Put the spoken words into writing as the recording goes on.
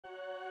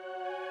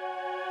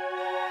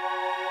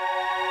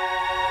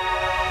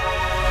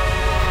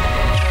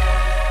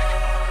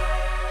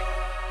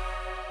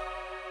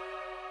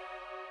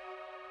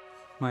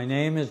My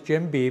name is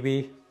Jim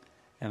Beebe,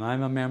 and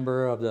I'm a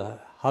member of the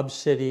Hub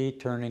City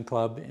Turning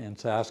Club in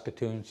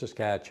Saskatoon,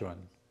 Saskatchewan.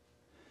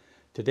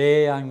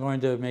 Today I'm going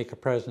to make a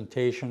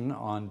presentation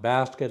on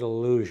basket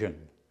illusion.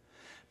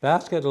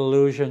 Basket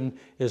illusion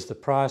is the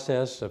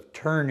process of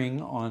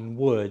turning on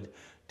wood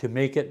to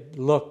make it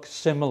look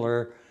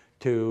similar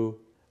to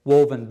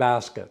woven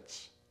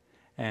baskets.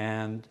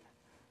 And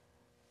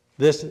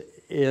this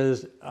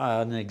is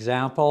an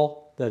example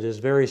that is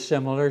very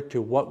similar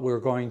to what we're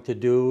going to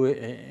do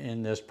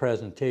in this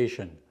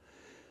presentation.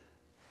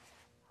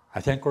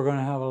 I think we're going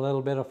to have a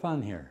little bit of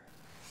fun here.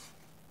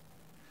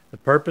 The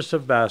purpose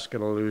of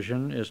basket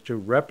illusion is to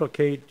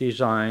replicate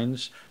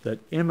designs that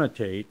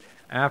imitate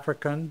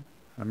African,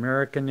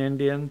 American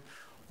Indian,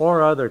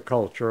 or other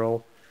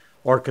cultural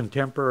or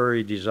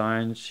contemporary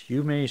designs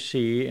you may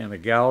see in a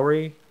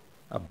gallery,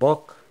 a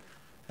book,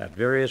 at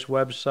various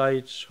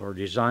websites, or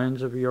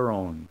designs of your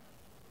own.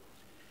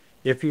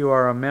 If you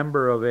are a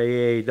member of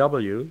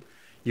AAW,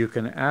 you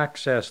can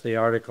access the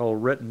article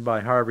written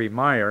by Harvey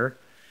Meyer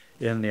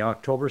in the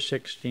October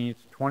 16,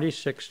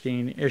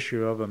 2016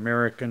 issue of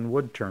American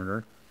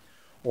Woodturner,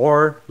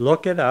 or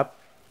look it up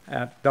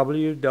at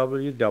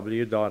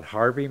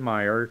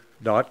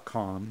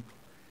www.harveymeyer.com.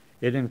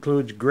 It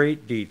includes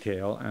great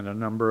detail and a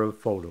number of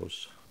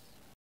photos.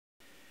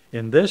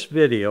 In this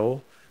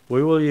video,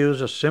 we will use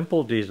a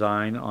simple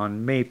design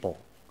on maple,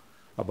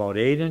 about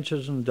 8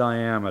 inches in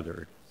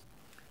diameter.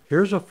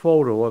 Here's a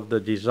photo of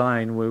the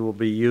design we will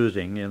be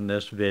using in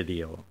this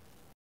video.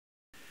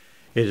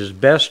 It is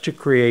best to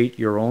create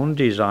your own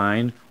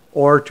design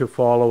or to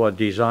follow a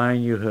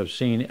design you have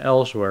seen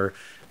elsewhere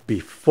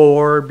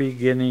before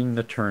beginning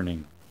the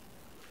turning.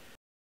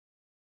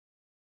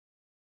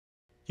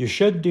 You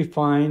should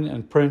define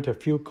and print a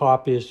few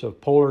copies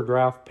of polar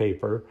graph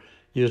paper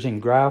using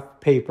Graph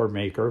Paper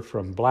Maker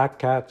from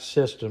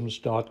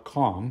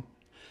blackcatsystems.com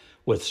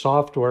with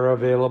software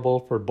available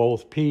for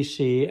both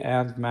PC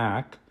and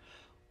Mac,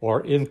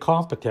 or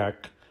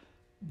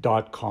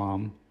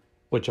incompetech.com,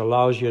 which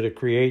allows you to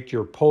create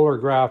your polar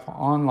graph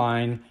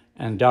online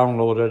and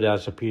download it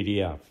as a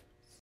PDF.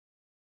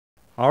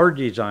 Our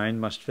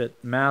design must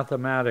fit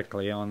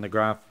mathematically on the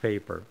graph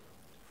paper.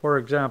 For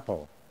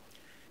example,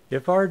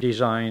 if our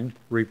design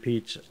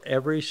repeats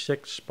every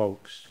 6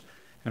 spokes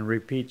and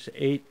repeats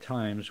 8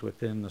 times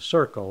within the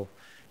circle,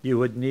 you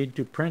would need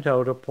to print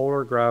out a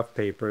polar graph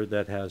paper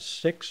that has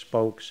 6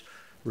 spokes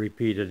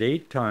repeated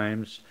 8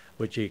 times,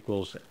 which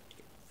equals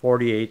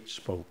 48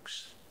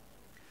 spokes.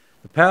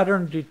 The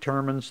pattern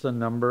determines the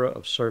number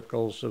of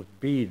circles of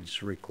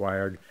beads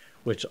required,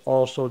 which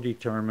also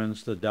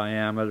determines the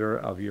diameter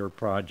of your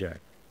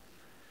project.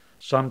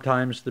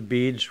 Sometimes the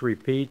beads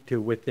repeat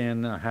to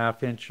within a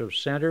 ½ inch of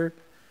center,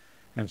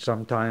 and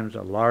sometimes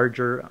a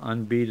larger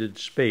unbeaded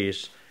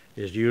space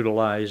is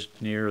utilized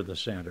near the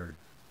center.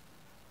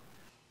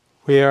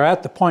 We are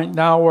at the point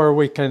now where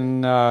we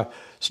can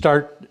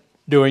start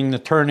doing the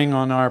turning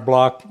on our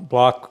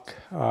block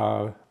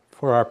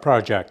for our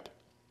project.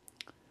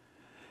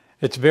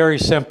 It's very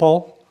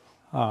simple,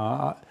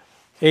 8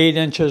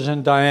 inches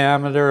in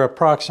diameter,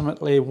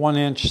 approximately 1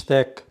 inch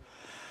thick,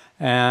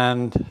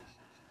 and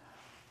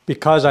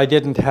because I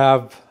didn't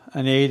have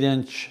an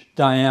 8-inch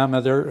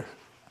diameter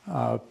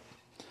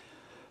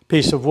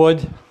piece of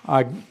wood,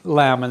 I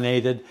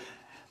laminated.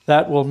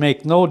 That will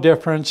make no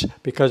difference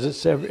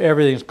because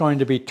everything's going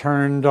to be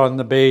turned on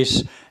the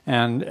base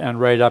and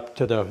right up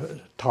to the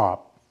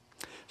top.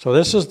 So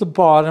this is the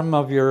bottom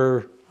of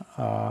your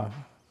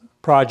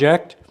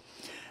project,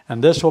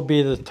 and this will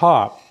be the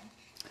top.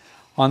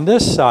 On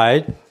this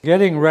side,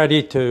 getting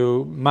ready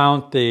to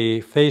mount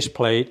the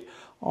faceplate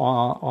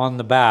on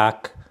the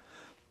back,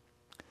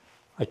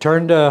 I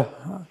turned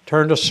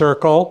a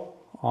circle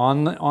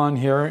on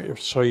here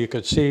so you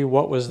could see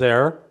what was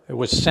there. It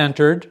was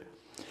centered.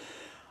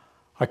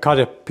 I cut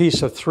a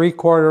piece of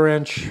 3/4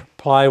 inch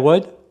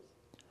plywood,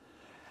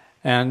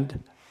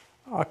 and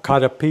I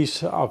cut a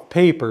piece of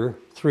paper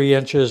 3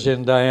 inches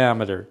in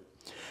diameter.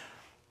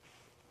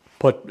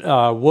 Put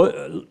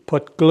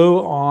glue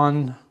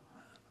on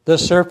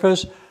this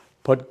surface,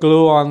 put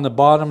glue on the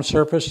bottom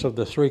surface of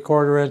the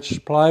 3/4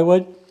 inch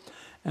plywood,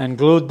 and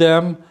glued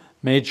them,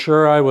 made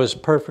sure I was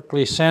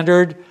perfectly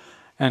centered,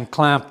 and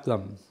clamped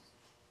them.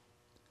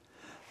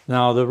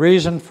 Now the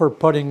reason for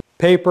putting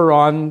paper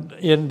on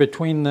in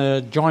between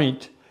the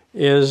joint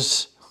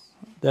is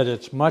that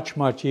it's much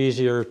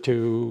easier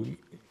to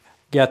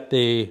get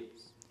the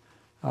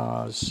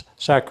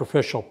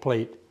sacrificial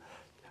plate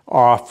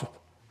off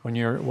when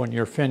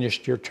you're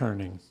finished your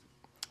turning.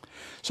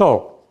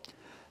 So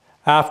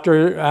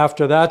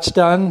after that's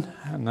done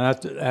and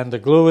the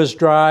glue is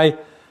dry,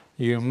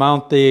 you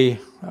mount the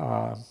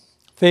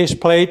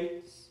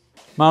faceplate,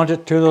 mount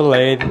it to the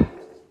lathe,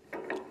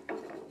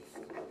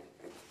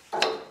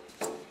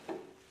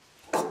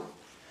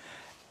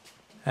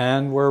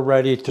 and we're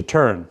ready to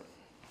turn.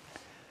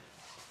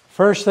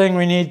 First thing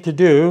we need to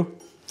do,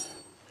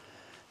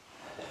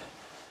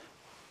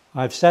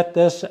 I've set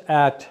this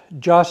at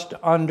just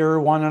under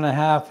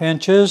 1.5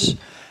 inches,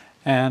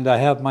 and I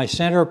have my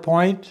center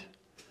point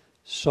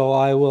So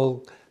I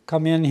will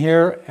come in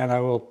here and I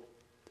will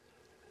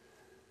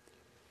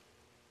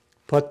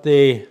put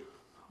the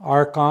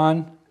arc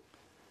on.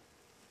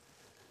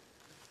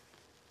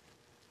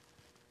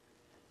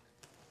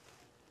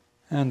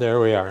 And there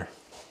we are.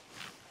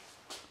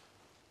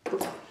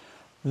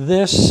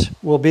 This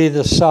will be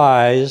the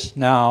size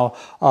now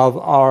of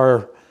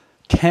our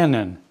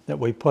tenon that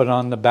we put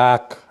on the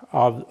back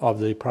of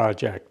the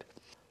project.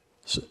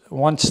 So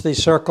once the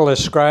circle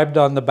is scribed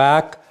on the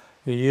back,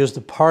 you use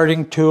the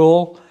parting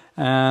tool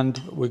and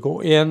we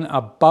go in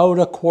about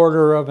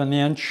 1/4 of an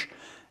inch,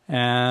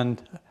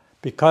 and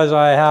because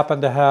I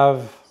happen to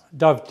have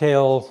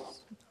dovetail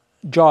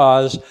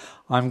jaws,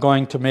 I'm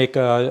going to make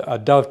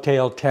a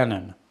dovetail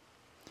tenon.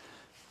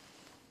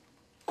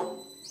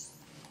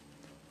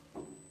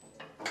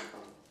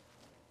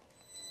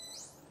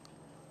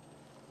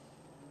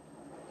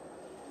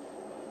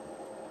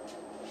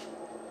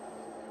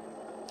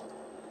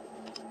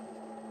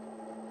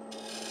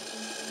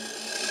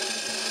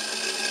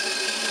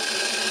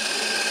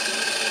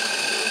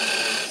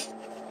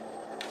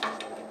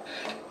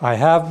 I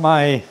have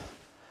my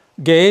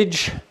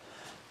gauge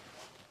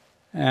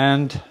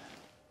and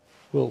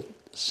we'll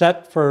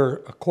set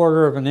for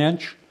 1/4 of an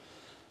inch.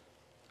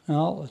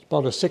 Well, it's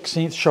about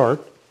 1/16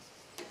 short.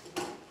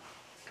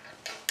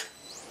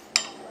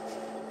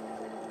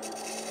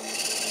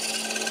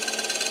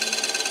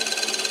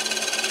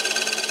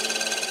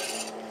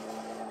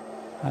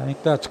 I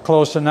think that's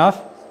close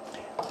enough.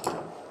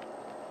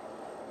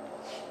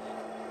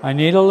 I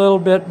need a little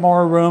bit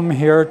more room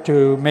here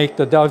to make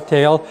the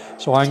dovetail,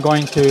 so I'm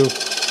going to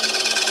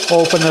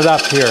open it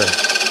up here.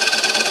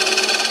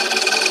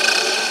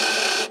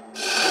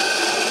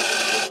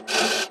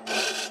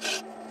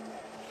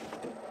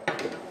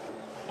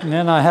 And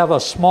then I have a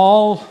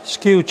small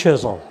skew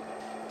chisel.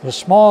 The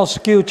small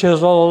skew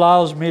chisel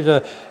allows me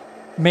to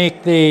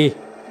make the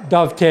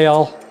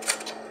dovetail .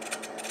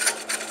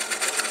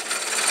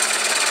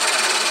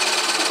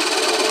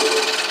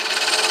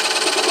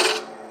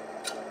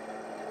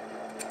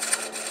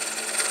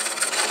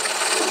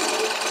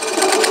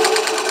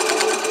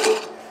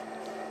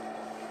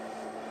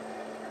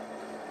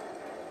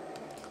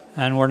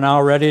 And we're now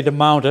ready to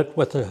mount it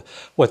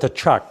with a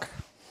chuck.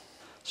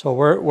 So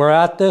we're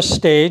at this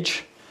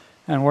stage,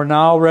 and we're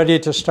now ready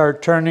to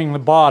start turning the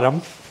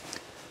bottom.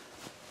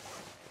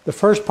 The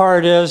first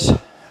part is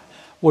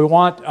we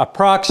want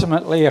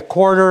approximately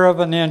 1/4 of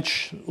an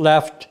inch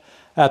left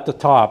at the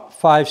top.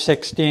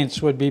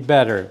 5/16 would be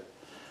better.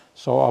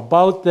 So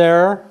about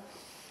there,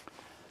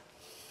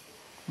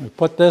 we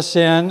put this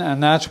in,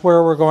 and that's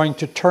where we're going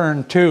to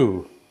turn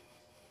to.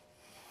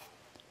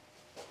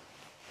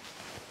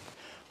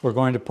 We're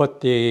going to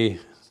put the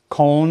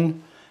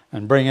cone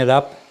and bring it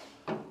up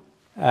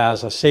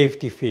as a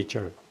safety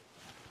feature.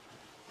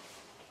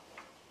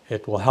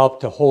 It will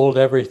help to hold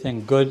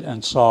everything good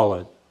and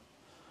solid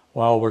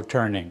while we're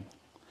turning.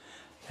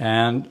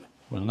 And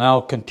we'll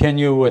now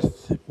continue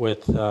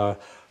with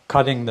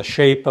cutting the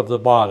shape of the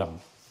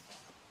bottom.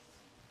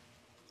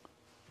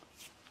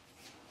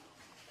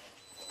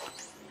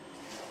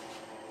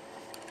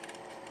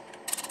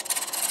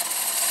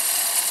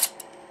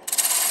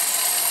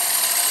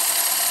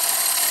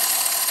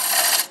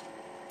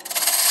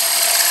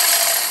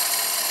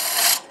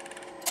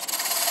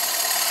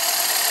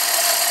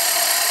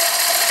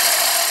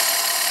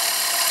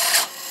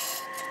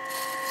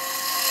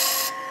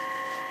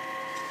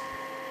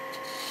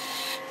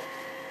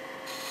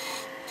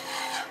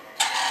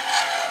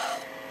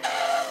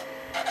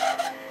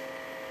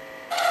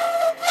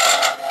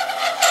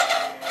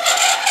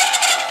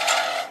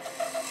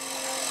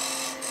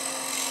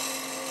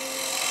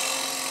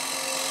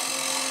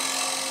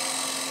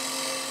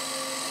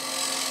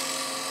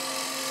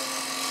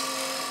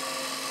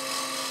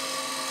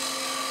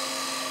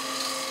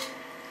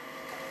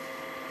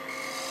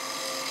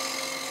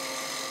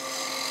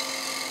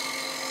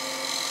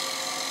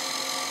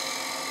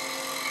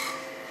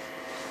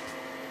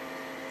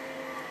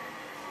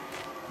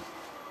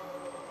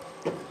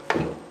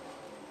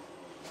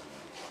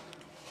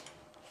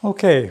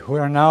 Okay, we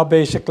are now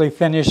basically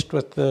finished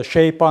with the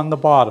shape on the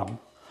bottom.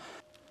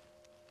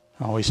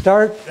 Now we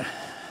start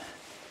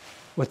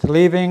with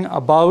leaving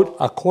about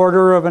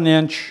 1/4 of an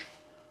inch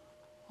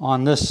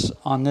on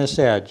this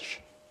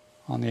edge,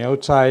 on the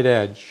outside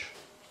edge.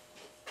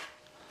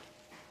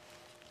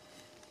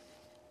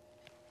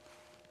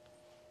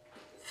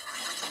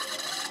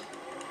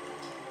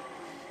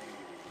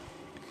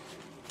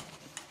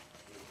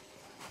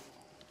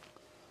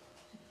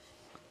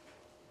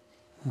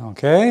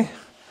 Okay.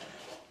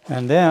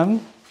 And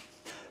then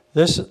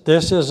this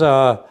is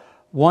a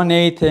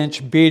 1/8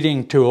 inch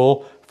beading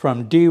tool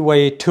from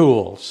D-Way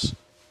Tools.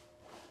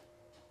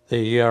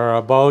 They are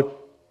about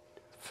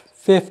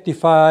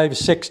 $55,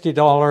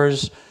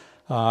 $60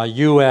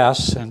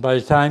 US, and by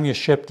the time you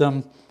ship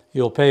them,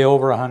 you'll pay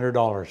over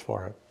 $100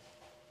 for it.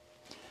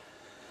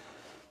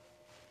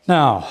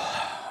 Now,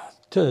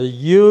 to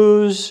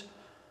use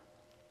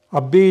a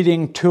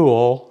beading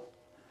tool,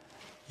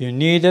 you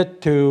need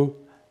it to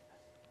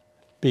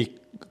be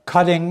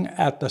cutting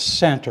at the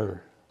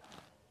center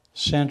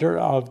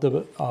of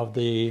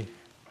the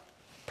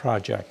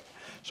project.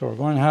 So we're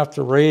going to have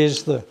to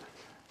raise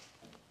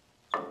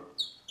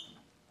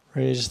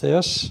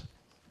this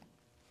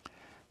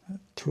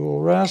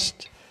tool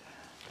rest,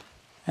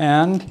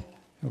 and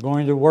we're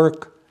going to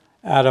work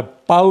at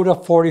about a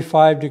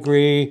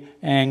 45-degree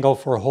angle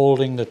for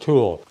holding the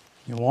tool.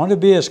 You want to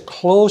be as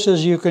close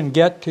as you can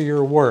get to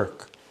your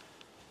work.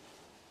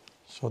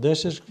 So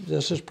this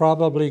is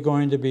probably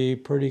going to be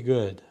pretty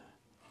good.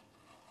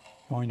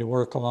 Going to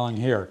work along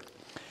here.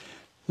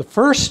 The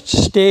first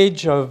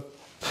stage of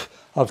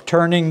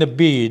turning the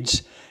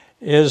beads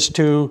is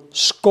to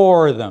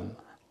score them.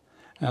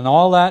 And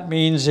all that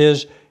means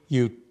is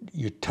you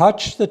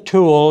touch the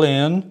tool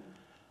in,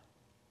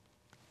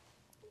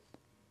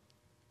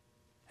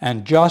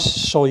 and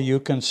just so you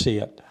can see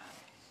it.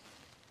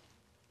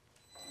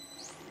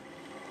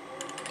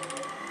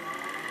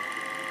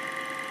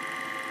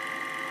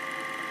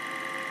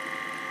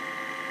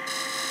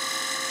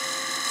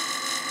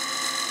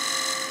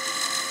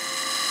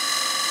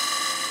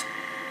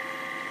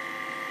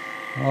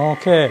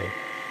 Okay,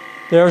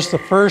 there's the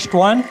first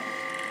one.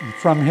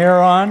 From here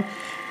on,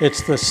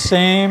 it's the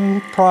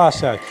same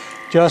process.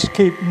 Just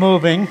keep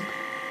moving.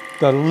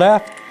 The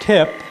left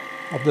tip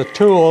of the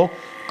tool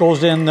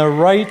goes in the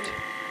right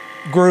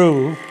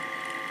groove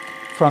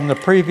from the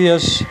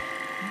previous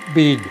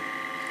bead.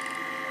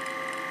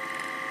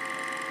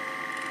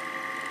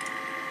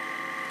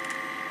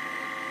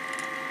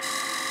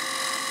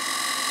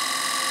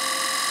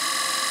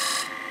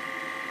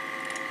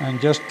 And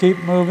just keep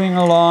moving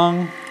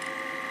along.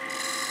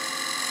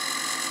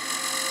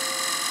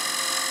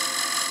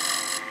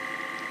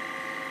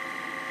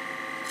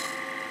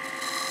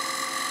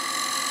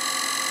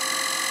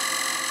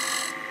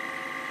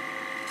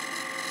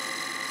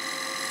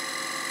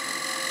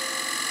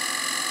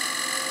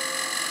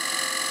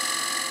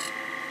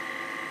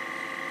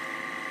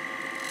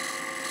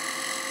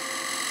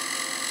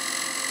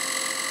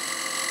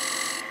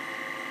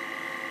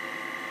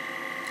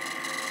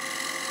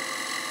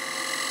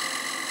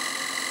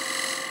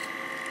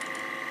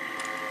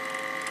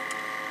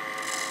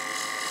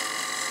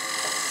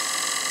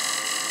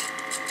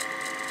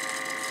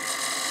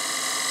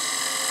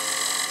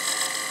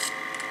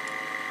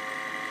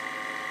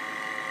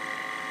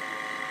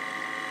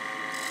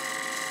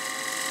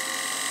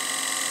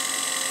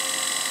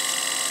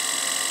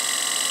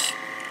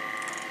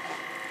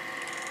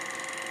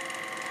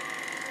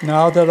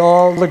 Now that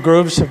all the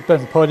grooves have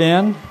been put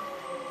in,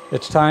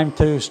 it's time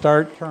to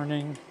start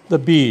turning the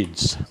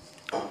beads.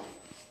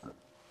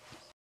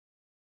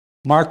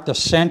 Mark the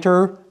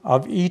center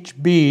of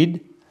each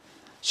bead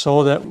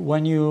so that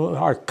when you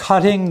are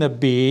cutting the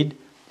bead,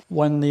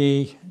 when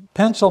the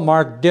pencil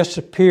mark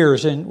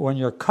disappears when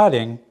you're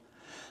cutting,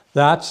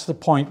 that's the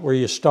point where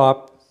you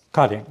stop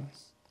cutting.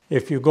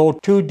 If you go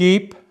too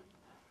deep,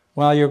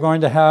 well, you're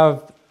going to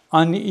have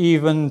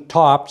uneven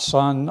tops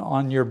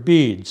on your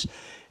beads.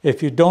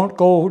 If you don't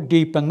go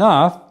deep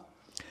enough,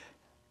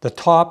 the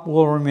top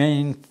will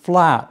remain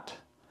flat.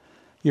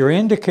 Your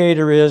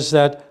indicator is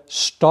that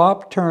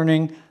stop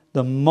turning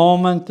the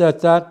moment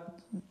that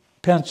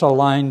pencil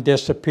line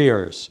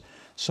disappears.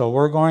 So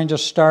we're going to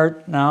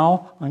start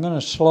now. I'm going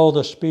to slow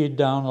the speed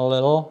down a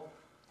little.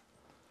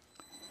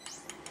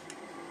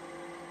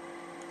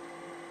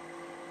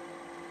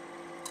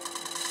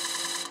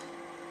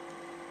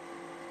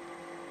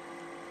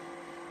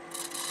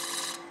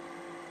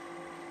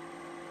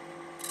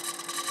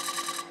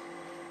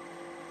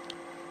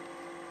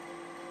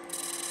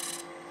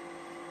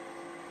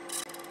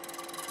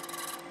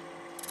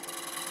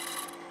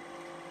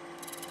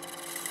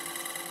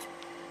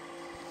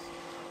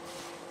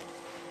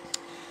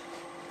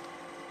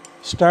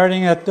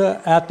 Starting at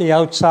the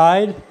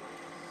outside,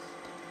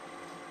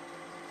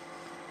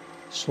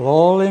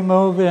 slowly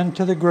move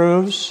into the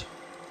grooves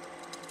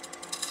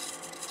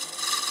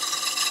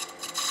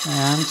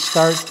and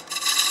start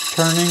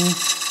turning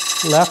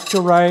left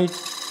to right.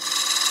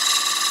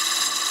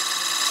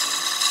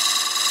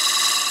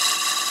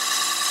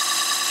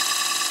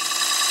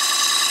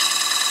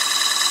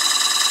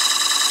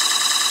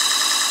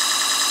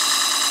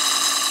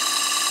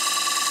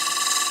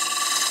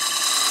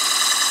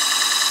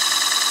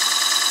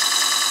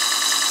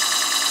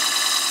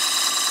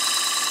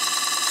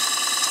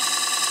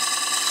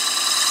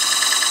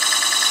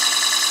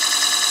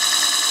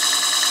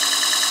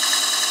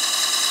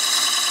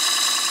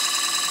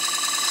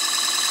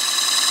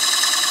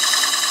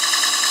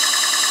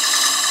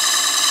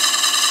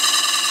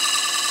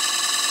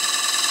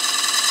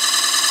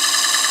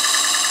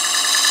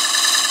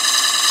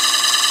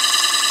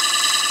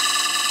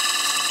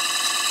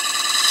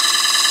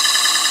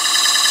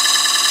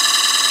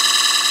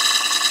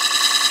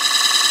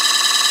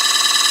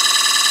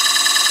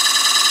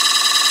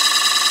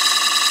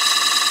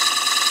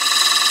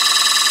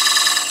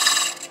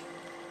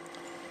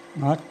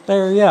 Not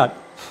there yet.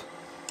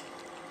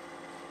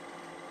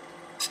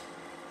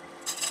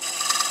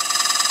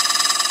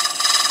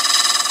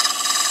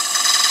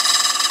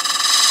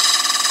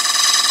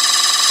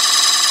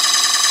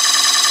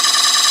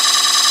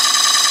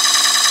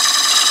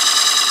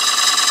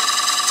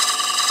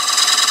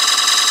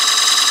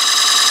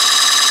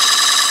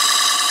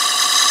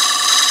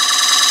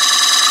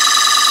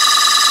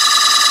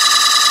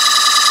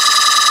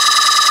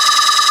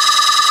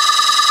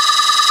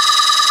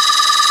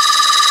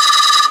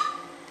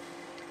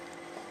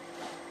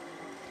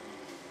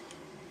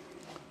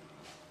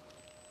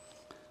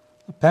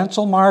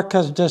 Pencil mark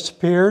has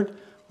disappeared.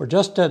 We're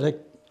just at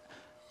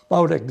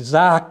about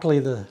exactly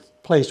the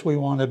place we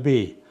want to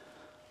be.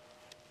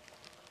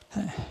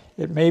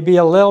 It may be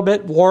a little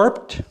bit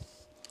warped.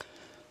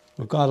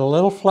 We've got a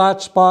little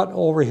flat spot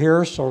over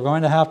here, so we're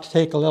going to have to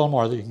take a little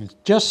more. You can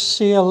just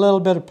see a little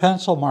bit of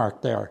pencil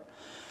mark there.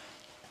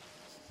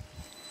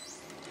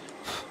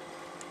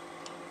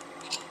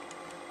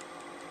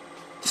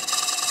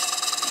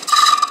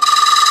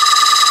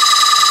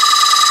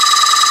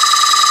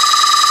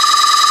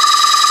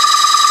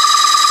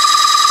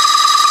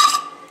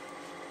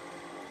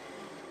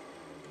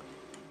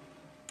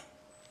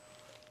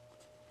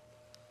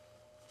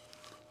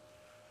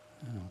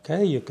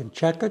 Okay, you can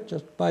check it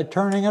just by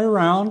turning it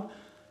around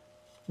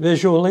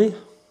visually.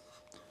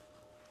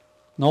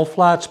 No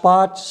flat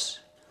spots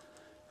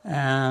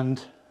and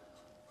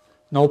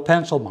no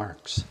pencil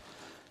marks.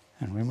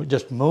 And we would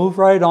just move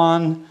right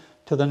on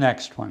to the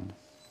next one.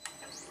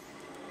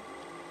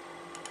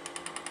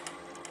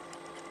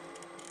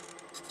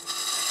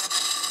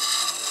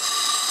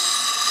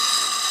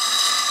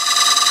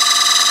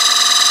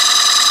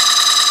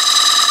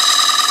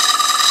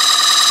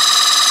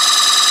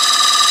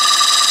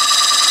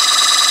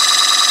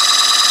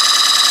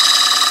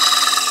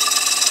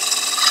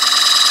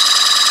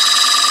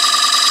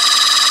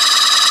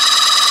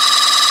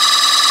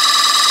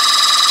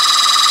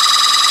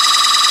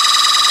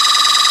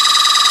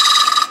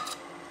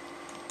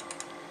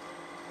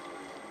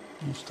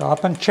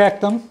 Stop and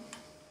check them.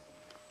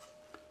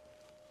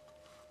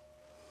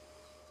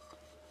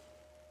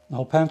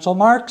 No pencil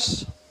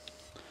marks.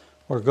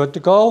 We're good to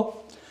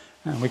go.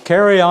 And we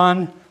carry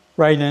on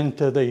right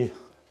into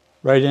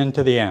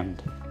the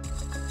end.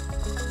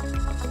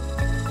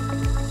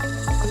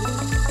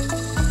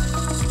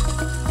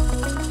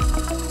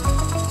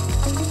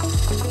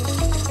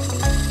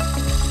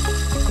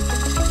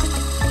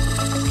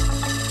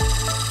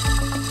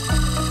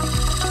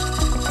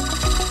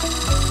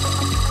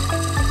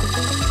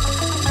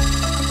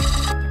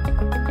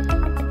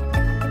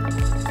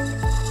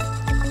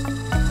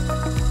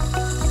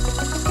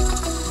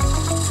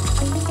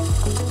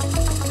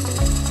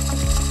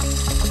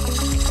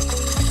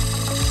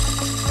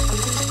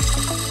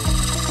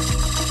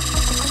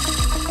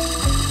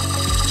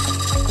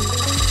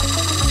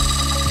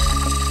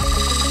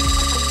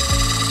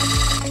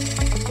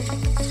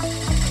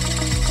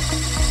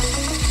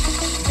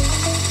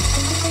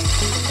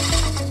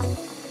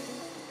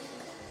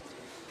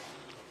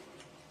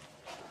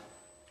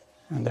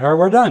 And there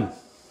we're done.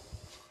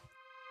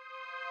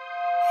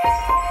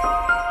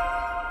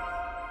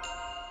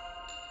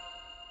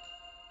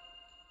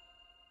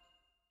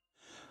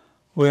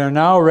 We are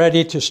now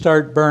ready to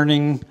start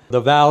burning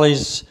the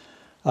valleys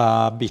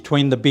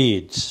between the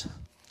beads.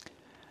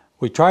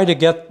 We try to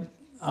get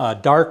a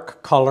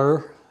dark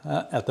color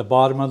at the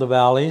bottom of the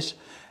valleys,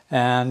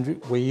 and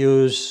we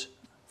use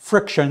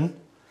friction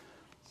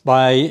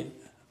by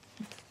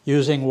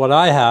using what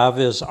I have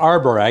is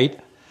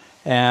arborite,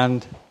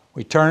 and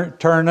we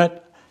turn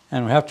it,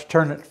 and we have to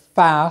turn it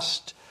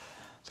fast.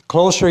 The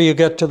closer you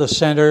get to the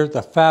center,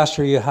 the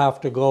faster you have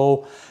to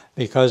go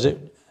because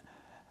it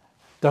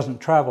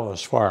doesn't travel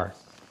as far.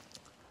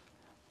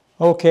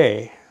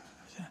 Okay,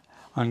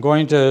 I'm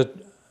going to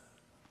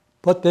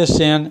put this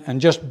in and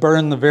just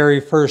burn the very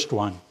first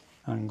one.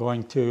 I'm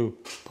going to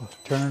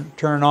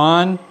turn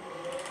on,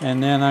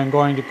 and then I'm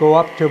going to go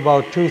up to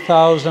about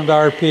 2,000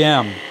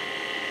 RPM.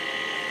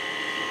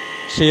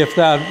 See if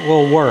that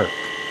will work.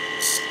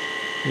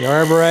 The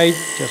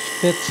arborite just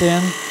fits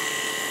in,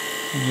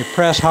 and you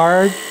press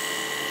hard.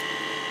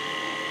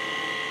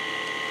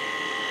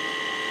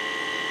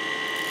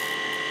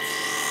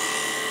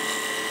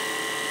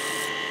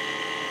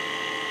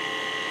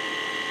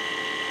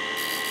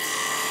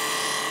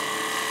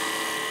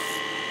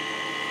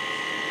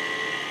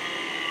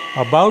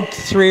 About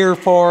 3 or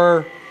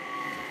 4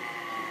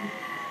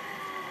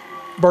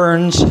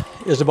 burns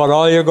is about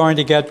all you're going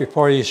to get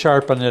before you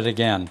sharpen it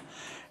again.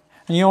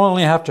 And you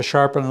only have to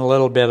sharpen a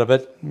little bit of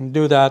it. You can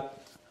do that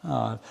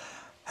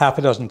half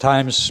a dozen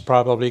times,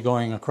 probably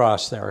going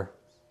across there.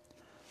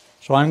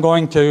 So I'm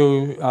going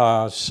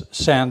to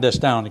sand this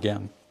down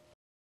again.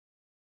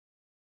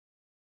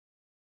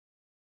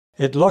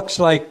 It looks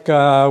like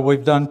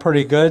we've done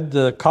pretty good.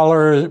 The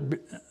color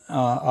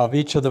of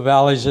each of the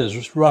valleys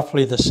is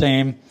roughly the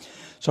same.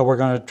 So we're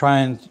going to try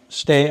and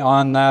stay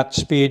on that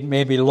speed,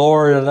 maybe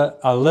lower it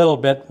a little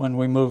bit when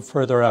we move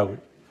further out.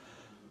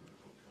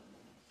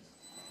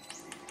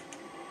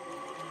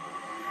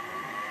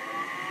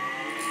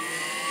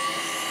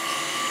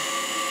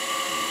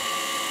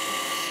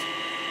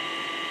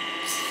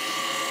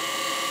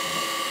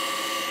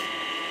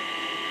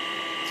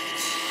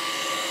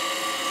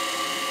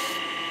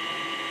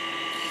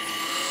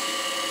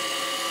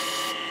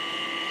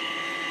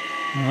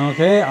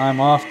 Okay, I'm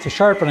off to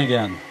sharpen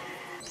again.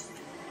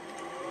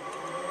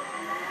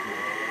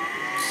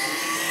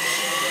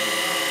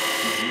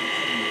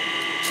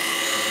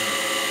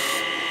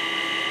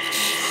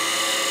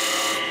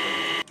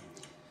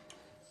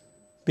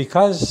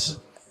 Because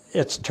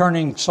it's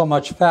turning so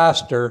much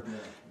faster,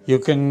 you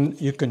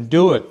can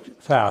do it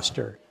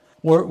faster.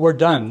 We're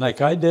done.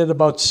 Like I did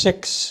about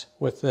 6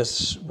 with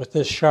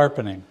this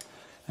sharpening,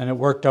 and it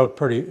worked out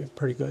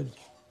pretty good.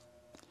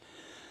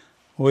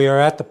 We are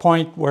at the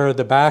point where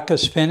the back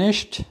is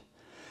finished,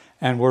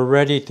 and we're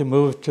ready to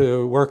move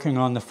to working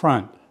on the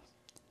front.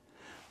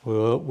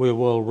 We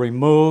will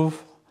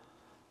remove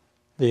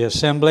the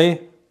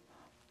assembly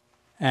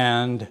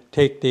and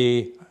take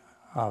the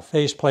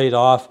faceplate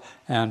off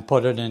and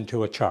put it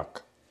into a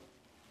chuck.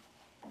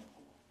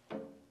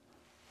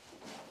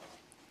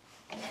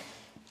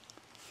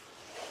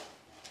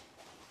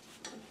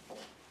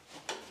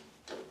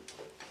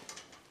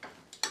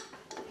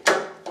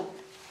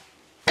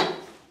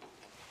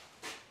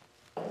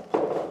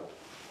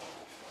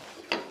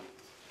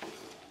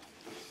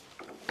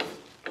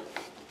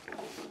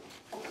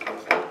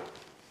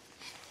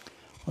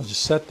 I'll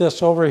just set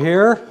this over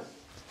here.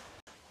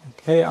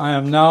 Okay, I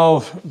am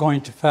now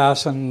going to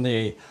fasten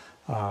the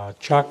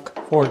chuck,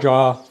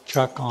 4-jaw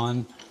chuck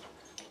on.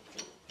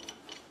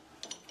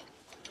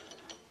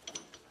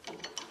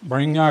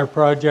 Bring our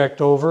project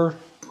over.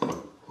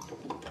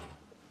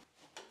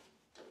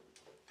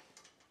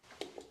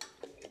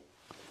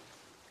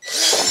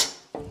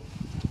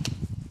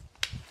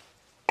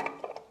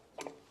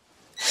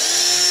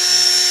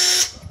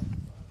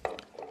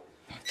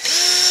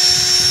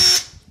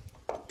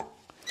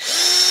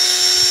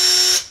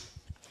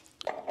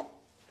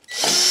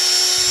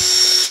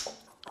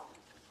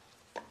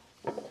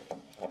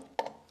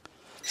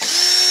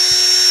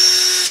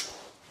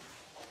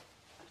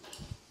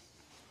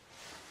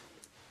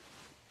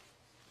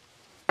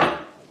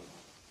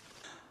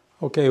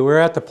 Okay, we're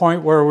at the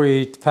point where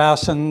we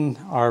fasten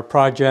our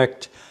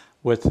project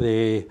with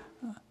the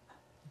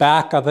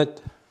back of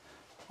it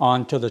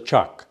onto the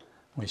chuck.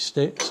 We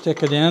stick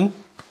it in,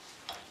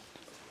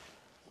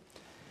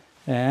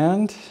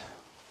 and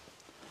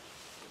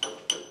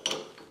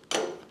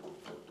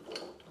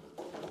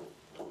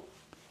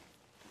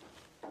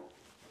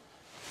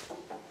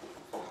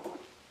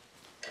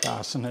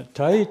fasten it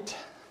tight.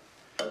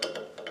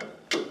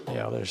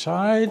 The other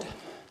side.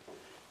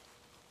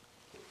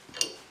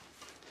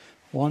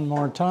 One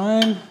more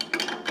time.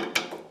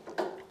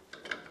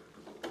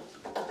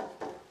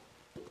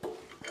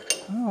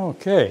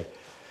 Okay.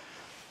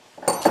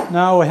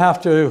 Now we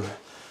have to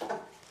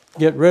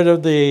get rid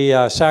of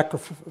the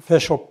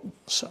sacrificial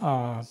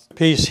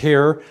piece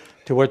here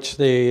to which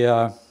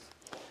the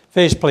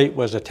faceplate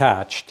was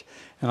attached.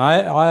 And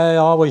I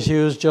always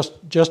use just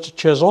a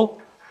chisel,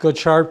 good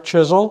sharp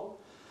chisel,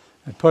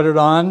 and put it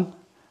on,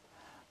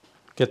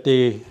 get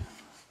the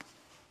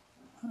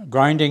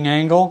grinding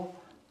angle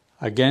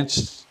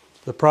against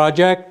the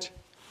project.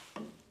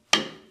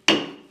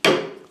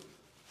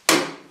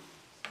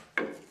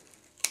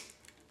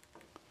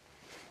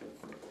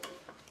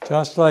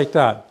 Just like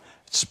that.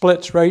 It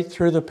splits right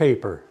through the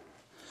paper.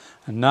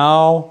 And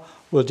now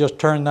we'll just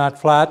turn that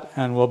flat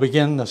and we'll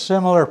begin the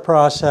similar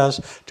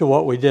process to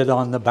what we did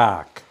on the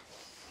back.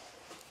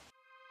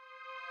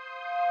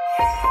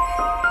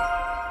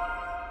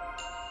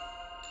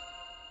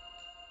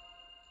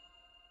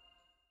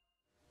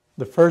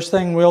 The first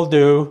thing we'll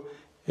do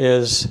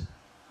is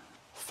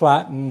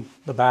flatten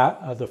the back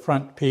of the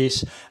front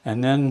piece,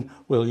 and then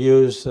we'll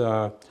use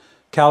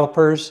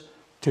calipers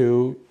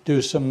to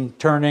do some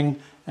turning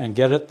and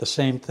get it the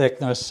same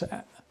thickness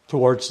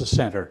towards the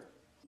center.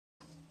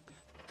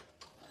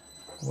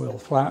 We'll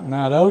flatten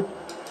that out.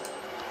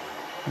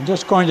 I'm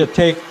just going to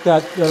take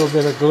that little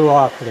bit of glue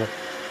off of it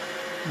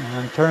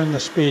and turn the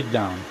speed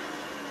down.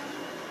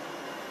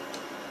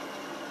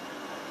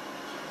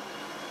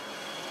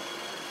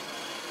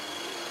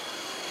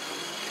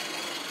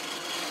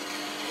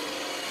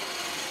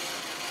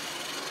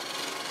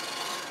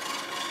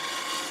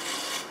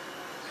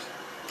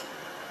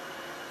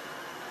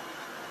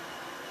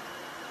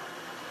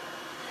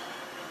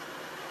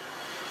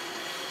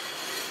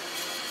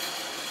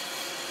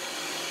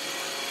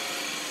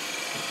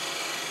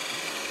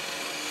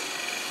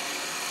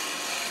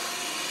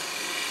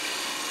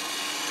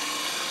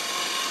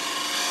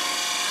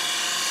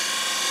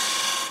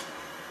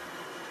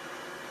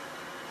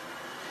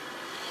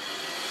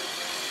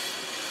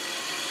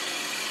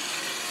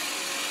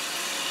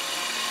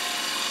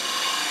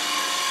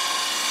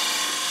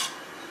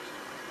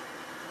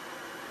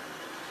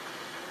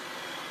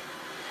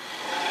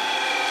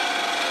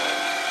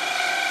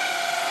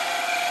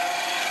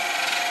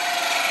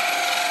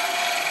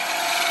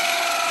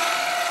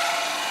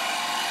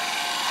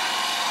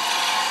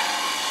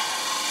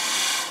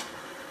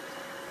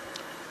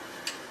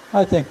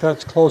 I think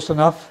that's close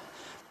enough.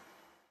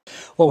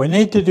 What we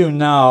need to do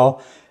now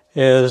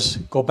is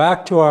go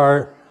back to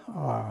our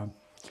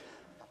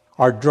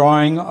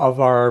drawing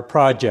of our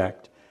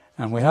project,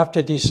 and we have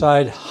to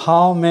decide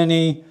how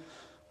many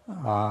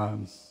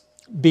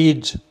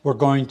beads we're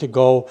going to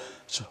go.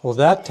 So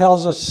that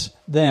tells us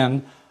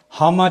then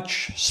how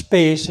much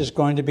space is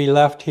going to be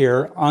left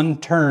here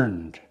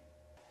unturned.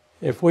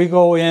 If we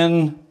go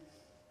in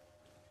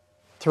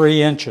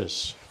 3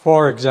 inches,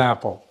 for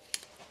example,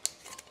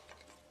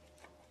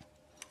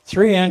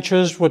 3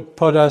 inches would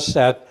put us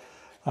at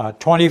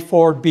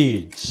 24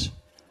 beads.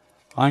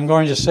 I'm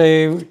going to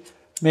say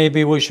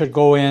maybe we should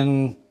go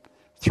in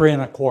 3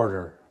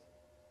 1/4.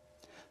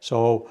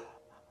 So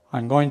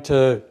I'm going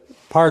to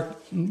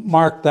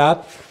mark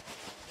that.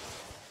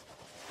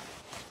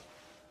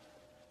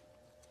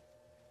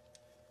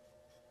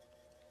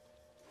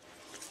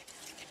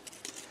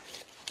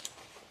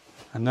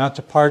 And that's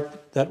a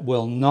part that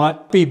will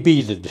not be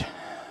beaded.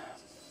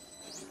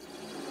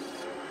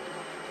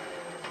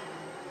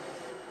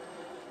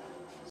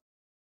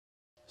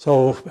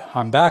 So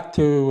I'm back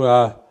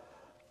to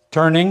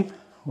turning.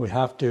 We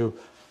have to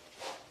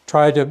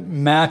try to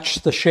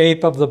match the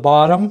shape of the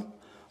bottom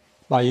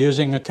by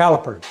using the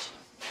calipers.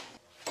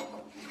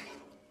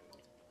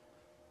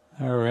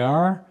 There we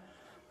are.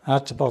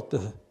 That's about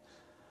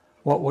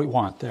what we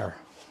want there.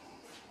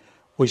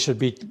 We should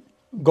be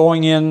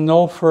going in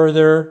no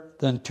further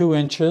than 2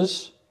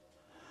 inches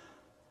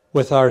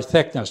with our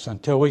thickness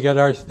until we get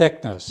our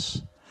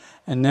thickness.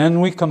 And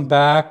then we come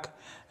back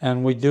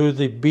and we do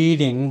the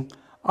beading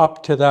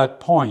up to that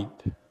point.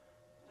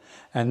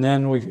 And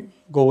then we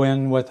go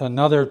in with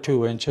another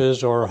 2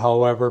 inches or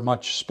however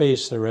much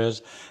space there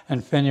is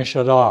and finish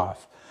it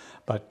off.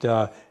 But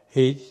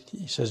he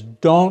says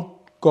don't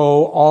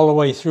go all the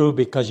way through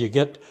because you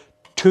get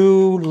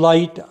too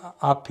light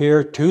up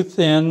here, too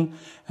thin,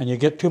 and you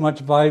get too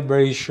much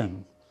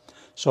vibration.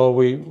 So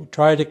we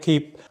try to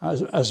keep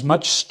as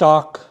much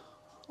stock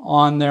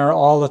on there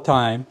all the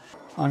time.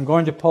 I'm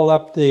going to pull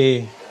up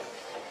the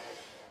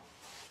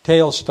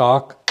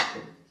tailstock.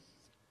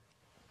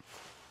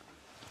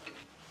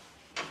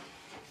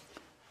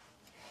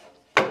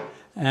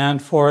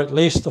 And for at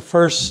least the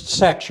first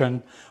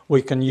section,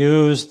 we can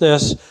use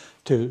this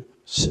to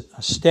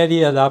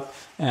steady it up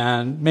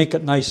and make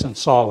it nice and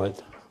solid.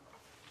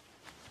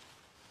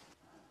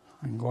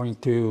 I'm going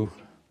to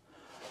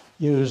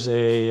use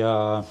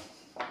a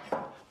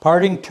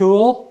parting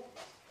tool.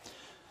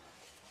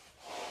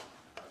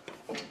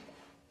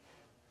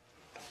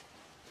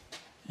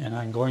 And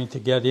I'm going to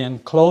get in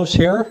close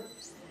here.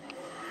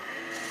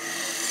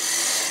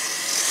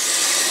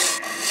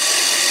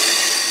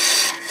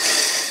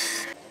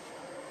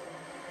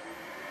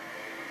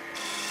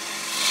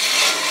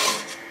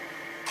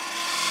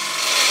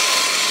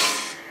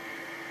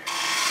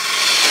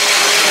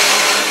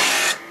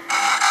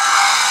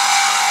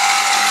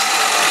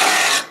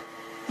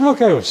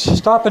 Okay, let's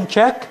stop and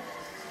check.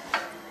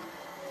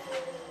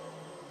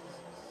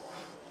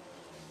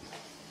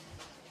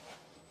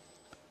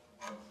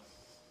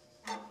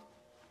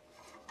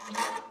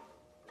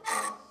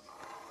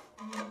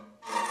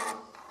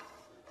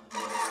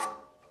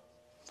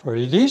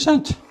 Pretty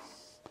decent.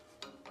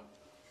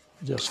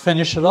 Just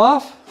finish it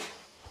off.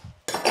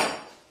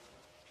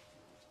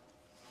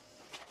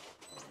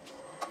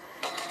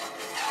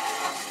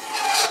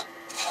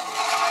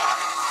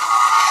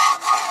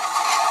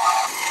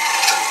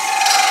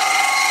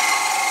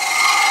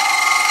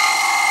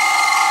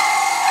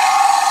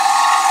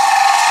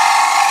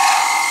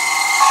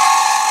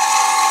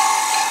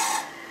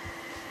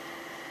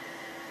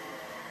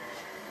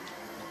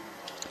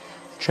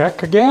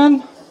 Check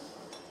again.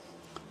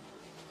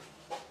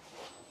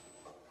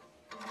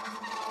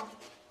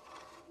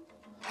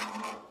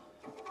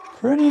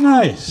 Pretty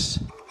nice.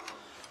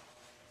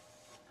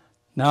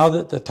 Now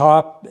that the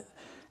top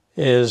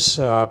is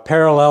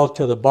parallel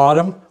to the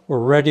bottom, we're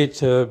ready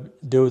to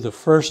do the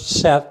first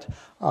set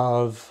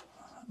of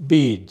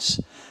beads.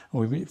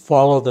 We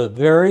follow the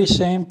very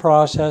same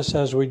process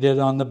as we did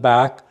on the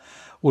back.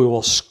 We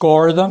will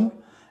score them,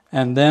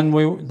 and then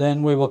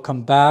we will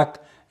come back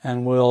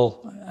and we'll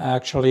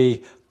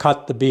actually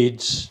cut the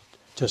beads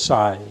to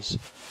size.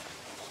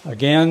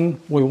 Again,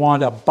 we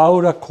want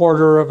about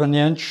 1/4 of an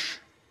inch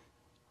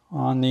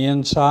on the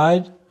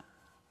inside,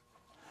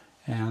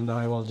 and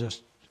I will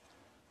just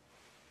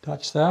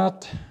touch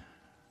that.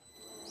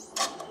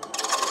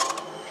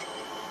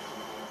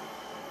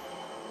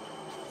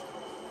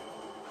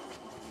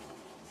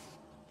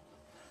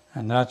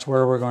 And that's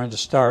where we're going to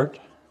start.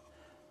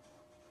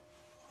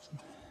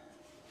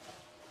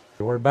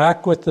 We're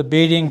back with the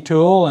beading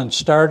tool and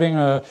starting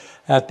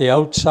at the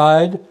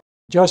outside,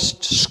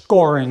 just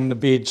scoring the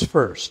beads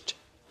first.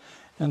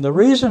 And the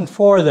reason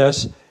for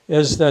this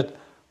is that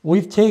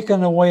we've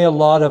taken away a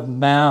lot of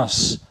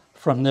mass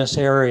from this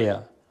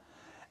area,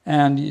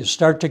 and you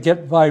start to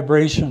get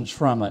vibrations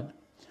from it.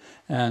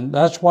 And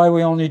that's why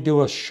we only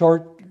do a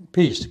short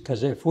piece,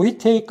 because if we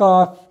take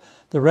off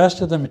the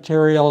rest of the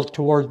material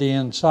toward the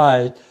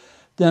inside,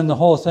 then the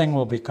whole thing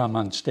will become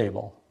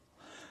unstable.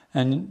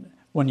 And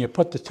when you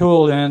put the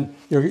tool in,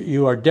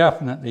 you are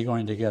definitely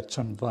going to get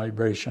some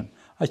vibration.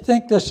 I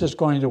think this is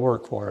going to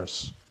work for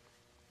us.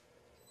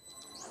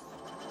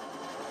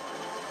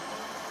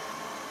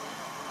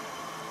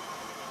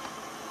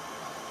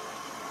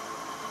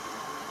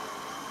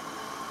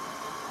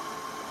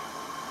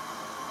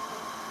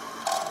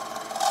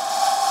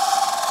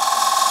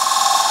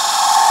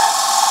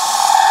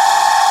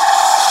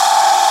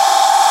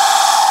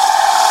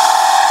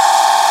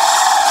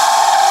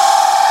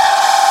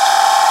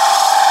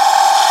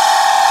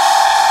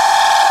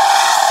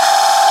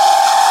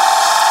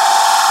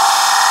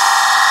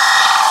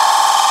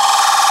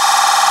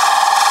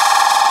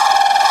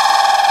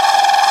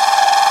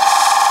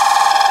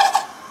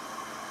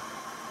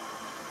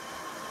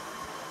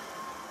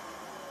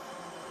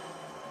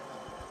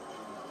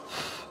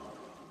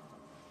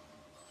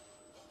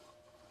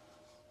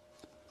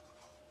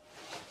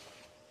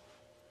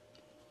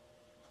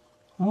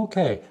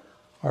 Okay,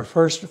 our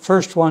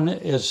first one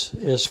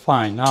is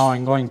fine. Now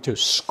I'm going to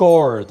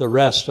score the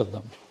rest of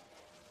them.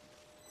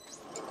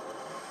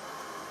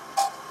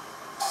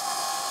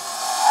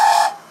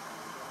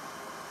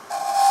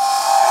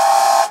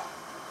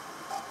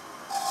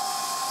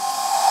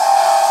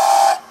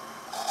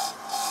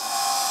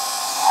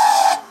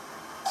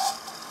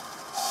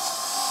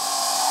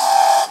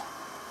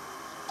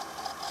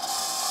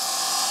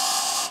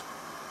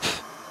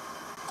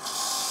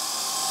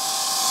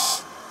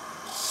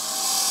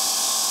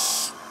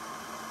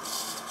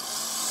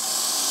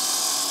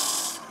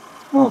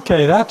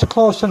 Okay, that's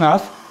close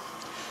enough.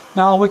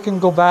 Now we can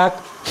go back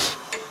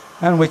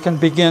and we can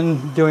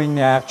begin doing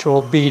the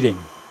actual beading.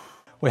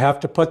 We have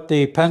to put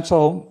the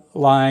pencil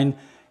line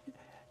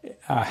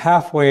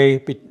halfway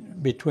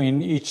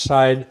between each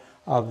side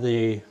of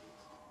the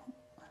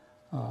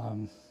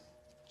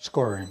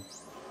scoring.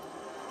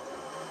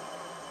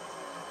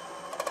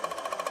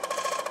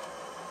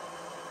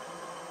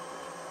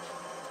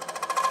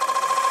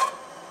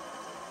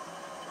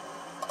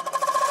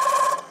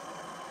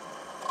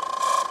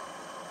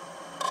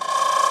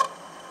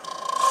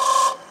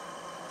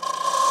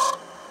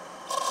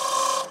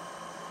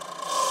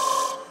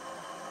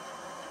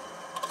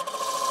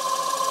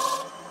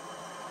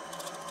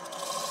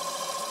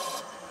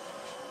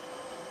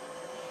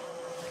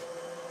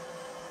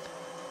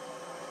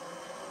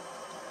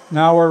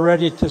 Now we're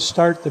ready to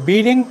start the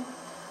beading.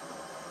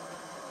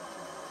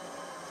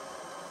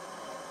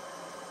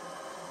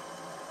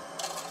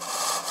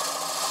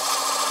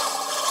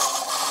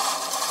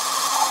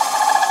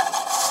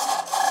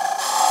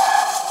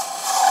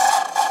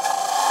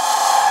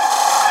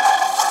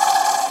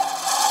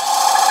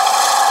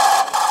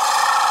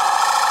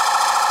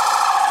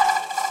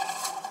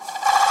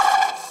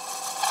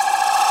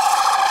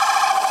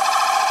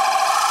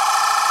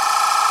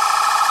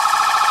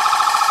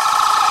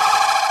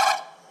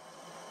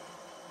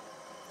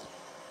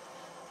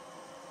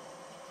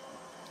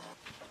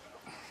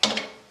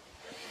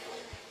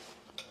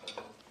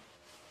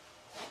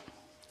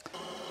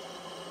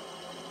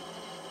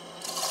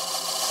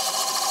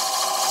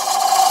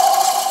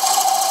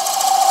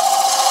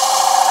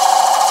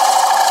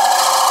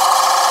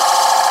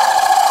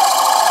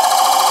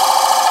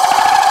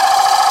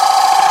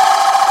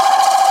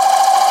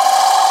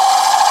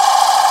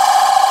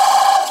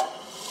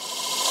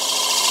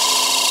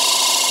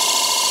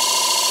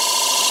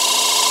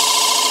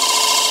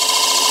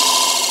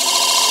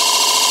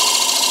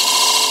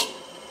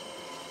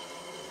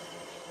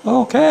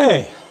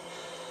 Okay,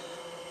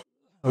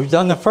 we've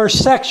done the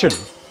first section.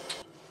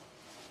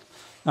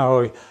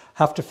 Now we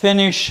have to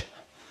finish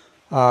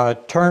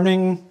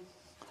turning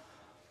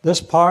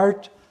this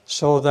part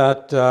so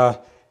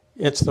that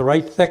it's the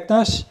right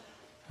thickness.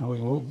 And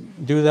we will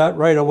do that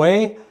right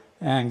away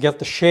and get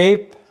the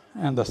shape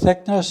and the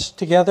thickness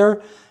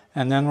together,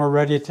 and then we're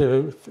ready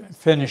to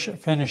finish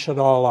it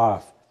all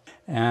off.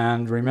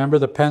 And remember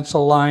the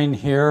pencil line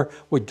here,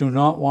 we do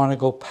not want to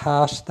go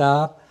past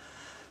that.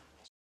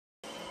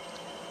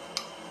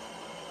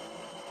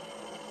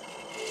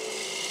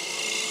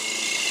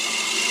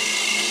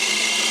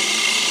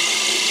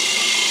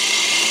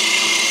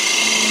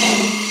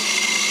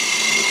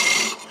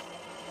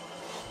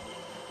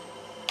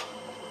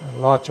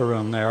 Lots of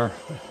room there.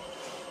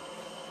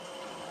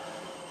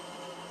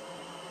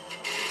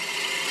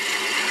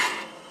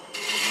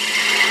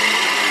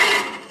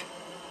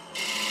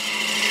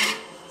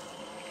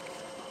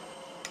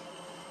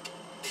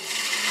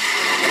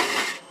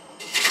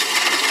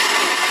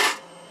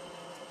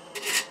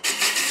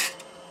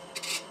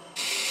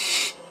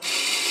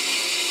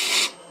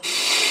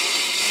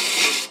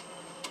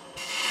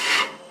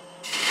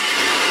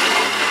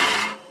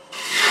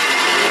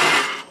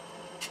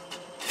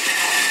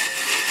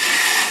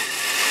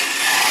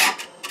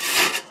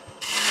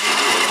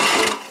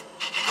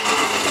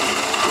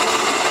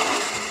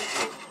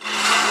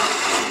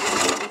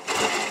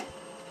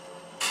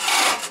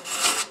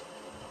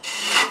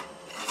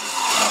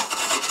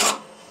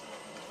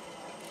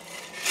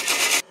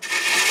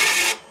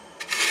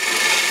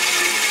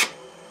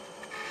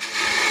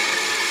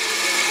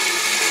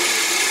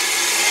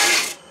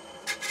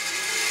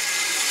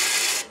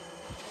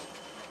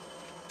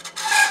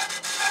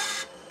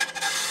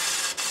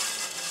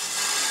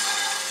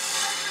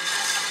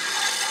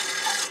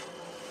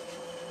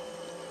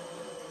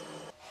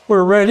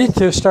 We're ready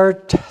to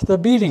start the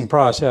beading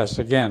process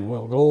again.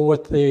 We'll go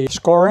with the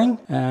scoring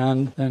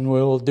and then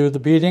we'll do the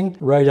beading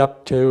right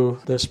up to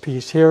this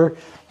piece here.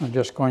 I'm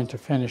just going to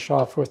finish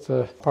off with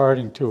the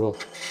parting tool.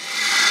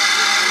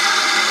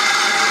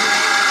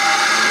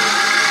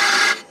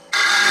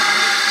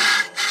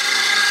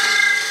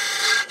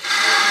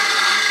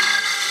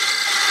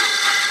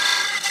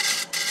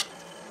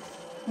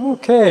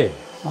 Okay,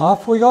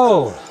 off we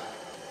go.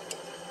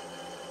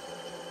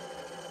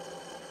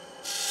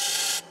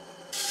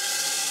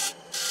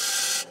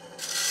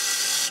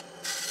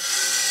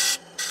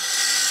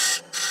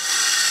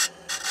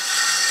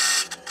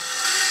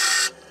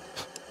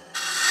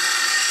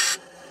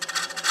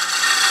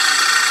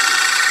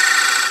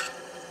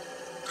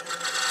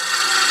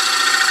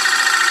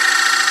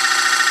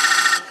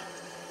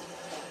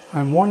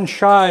 I'm one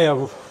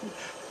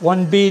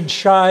bead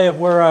shy of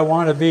where I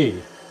want to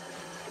be.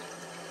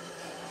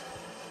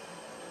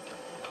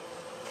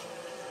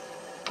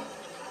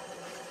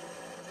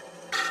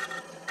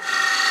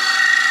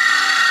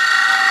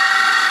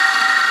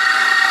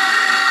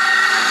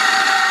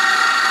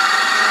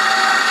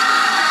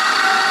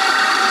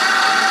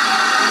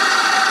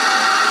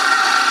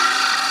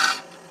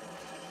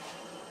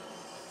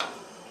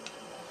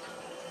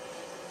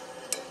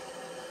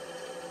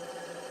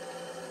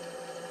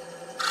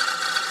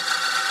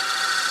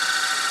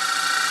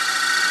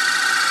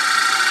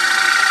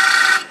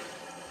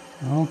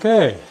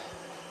 Okay,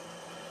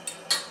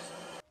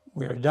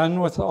 we are done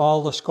with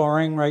all the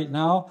scoring right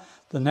now.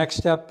 The next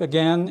step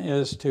again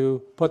is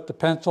to put the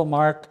pencil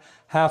mark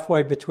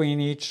halfway between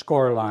each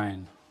score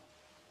line.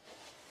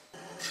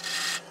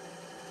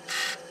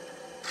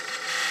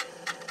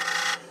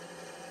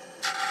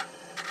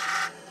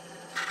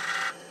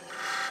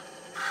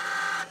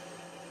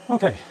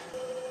 Okay,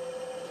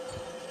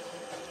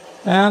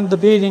 and the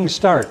beading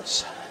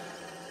starts.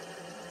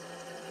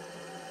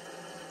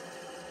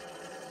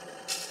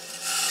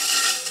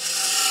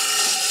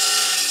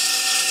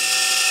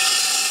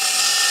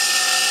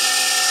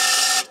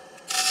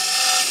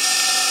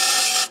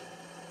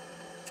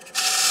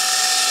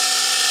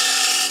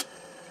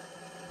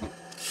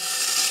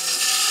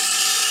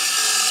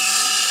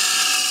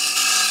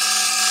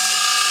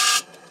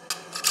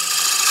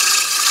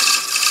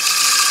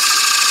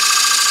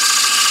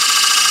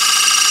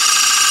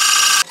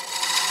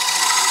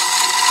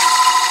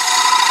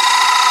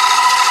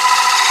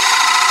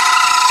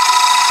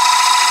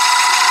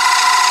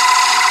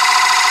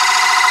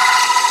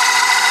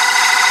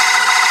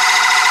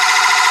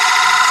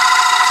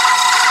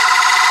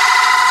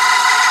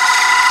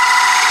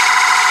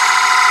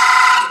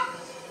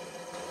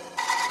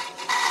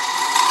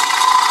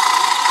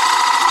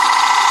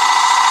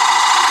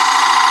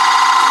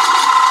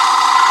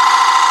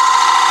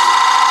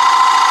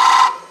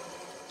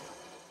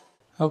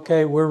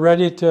 Okay, we're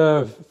ready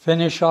to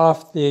finish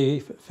off the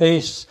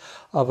face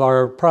of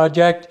our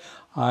project.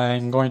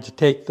 I'm going to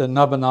take the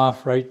nubbin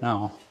off right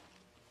now.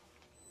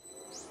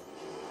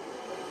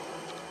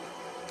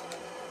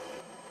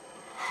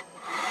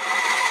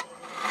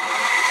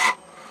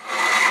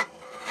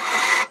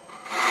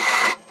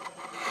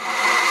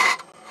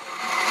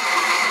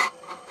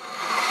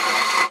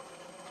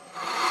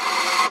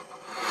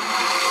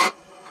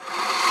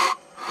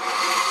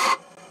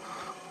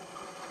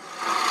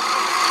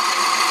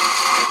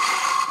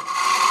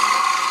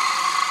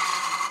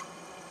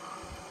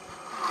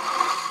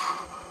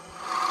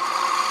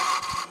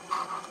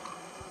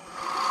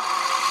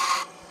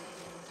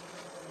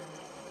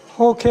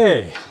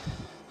 Okay,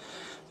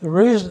 the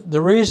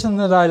reason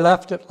that I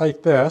left it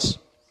like this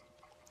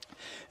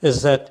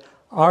is that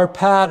our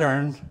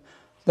pattern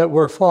that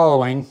we're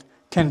following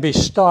can be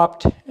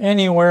stopped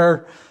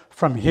anywhere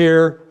from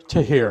here,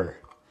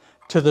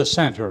 to the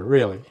center,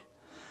 really.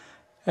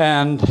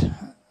 And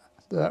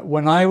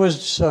when I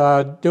was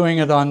doing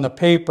it on the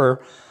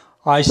paper,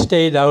 I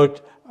stayed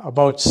out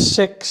about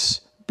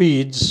 6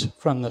 beads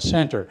from the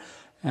center.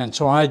 And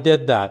so I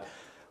did that.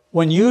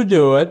 When you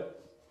do it,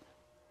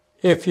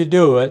 if you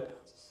do it,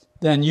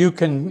 then you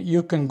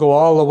can go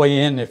all the way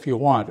in if you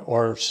want,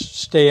 or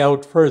stay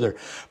out further.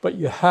 But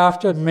you have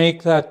to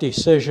make that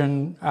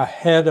decision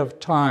ahead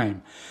of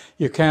time.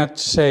 You can't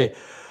say,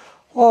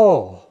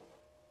 oh,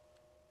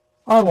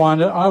 I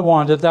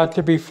wanted that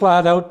to be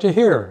flat out to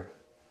here.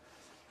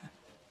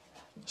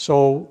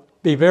 So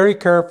be very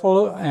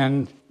careful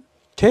and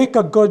take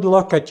a good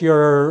look at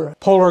your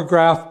polar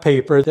graph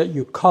paper that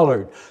you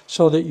colored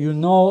so that you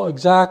know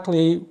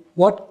exactly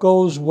what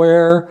goes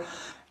where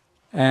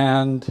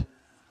and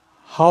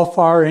how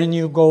far in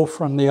you go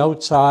from the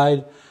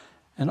outside,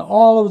 and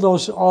all of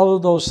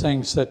those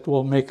things that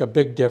will make a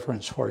big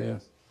difference for you.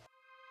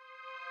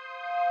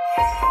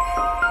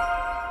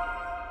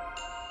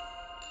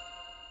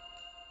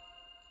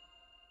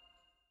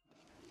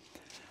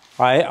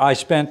 I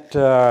spent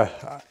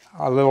a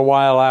little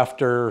while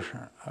after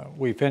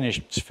we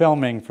finished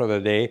filming for the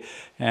day,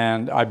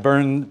 and I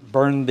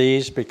burned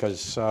these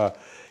because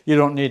you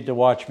don't need to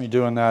watch me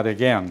doing that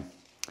again.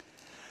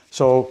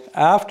 So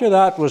after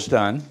that was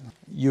done,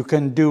 you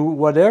can do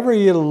whatever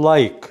you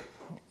like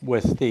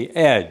with the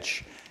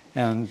edge.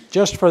 And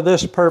just for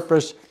this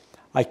purpose,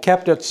 I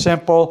kept it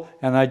simple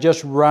and I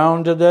just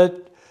rounded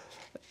it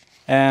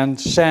and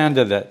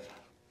sanded it.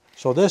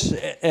 So this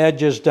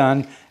edge is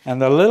done, and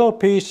the little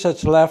piece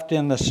that's left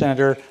in the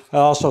center, I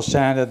also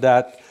sanded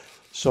that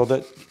so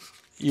that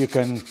you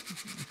can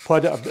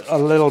put a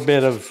little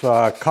bit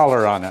of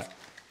color on it,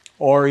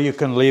 or you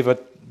can leave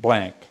it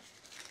blank.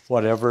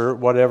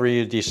 Whatever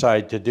you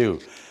decide to do.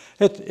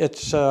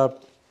 It's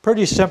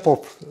pretty simple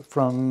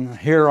from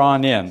here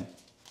on in.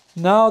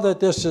 Now that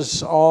this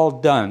is all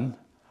done,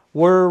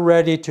 we're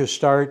ready to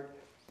start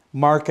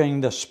marking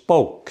the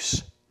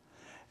spokes.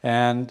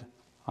 And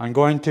I'm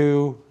going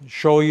to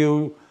show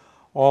you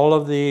all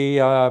of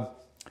the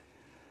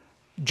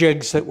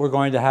jigs that we're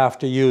going to have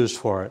to use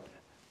for it.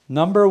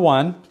 Number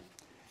one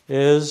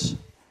is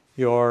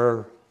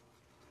your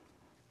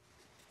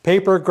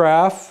paper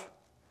graph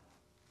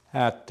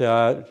at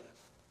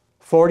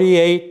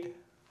 48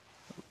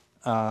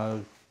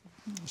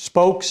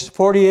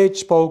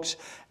 spokes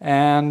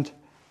and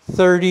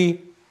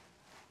 30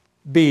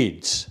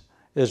 beads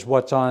is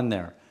what's on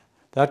there.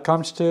 That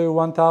comes to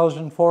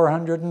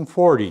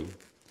 1,440.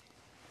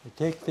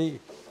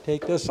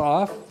 Take this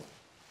off.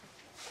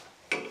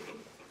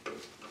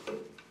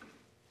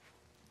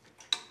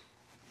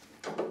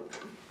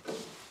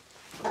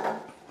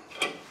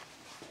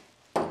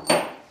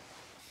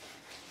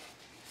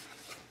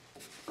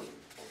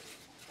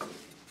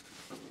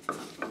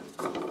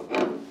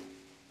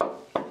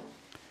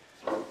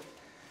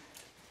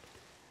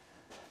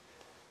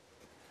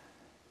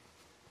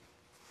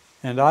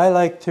 And I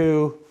like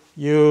to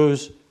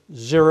use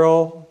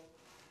 0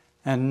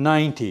 and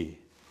 90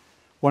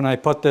 when I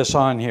put this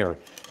on here.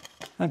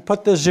 And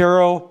put the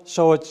 0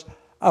 so it's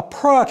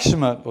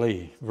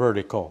approximately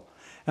vertical,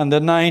 and the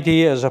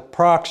 90 is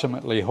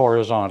approximately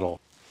horizontal.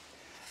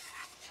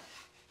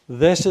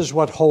 This is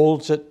what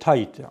holds it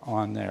tight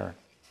on there.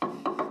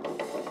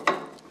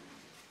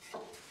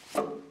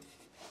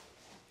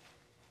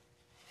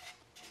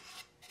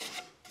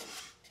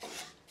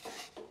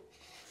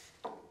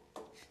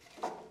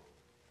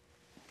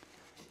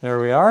 There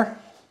we are.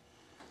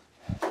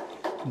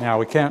 Now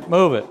we can't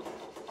move it.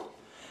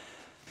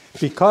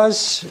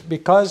 Because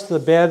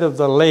the bed of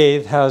the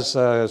lathe has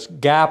a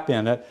gap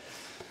in it,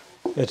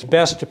 it's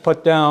best to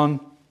put down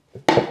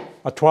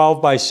a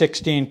 12 by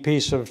 16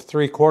 piece of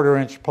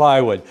 3/4 inch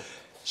plywood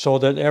so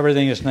that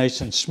everything is nice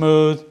and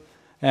smooth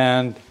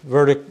and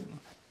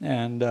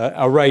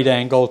a right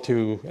angle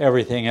to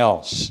everything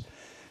else.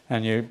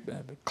 And you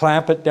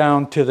clamp it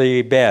down to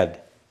the bed.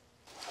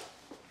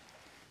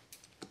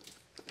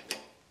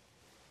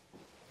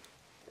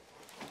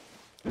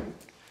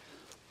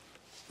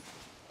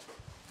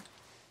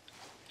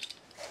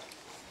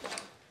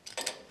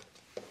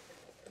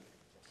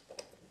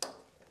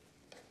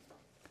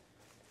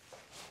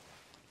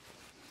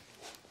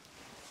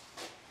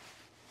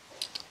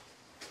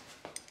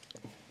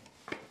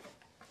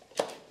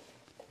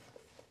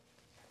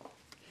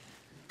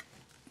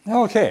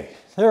 Okay,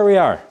 there we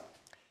are.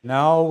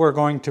 Now we're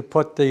going to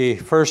put the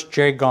first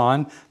jig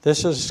on.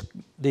 This is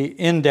the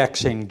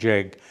indexing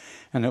jig,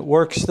 and it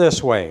works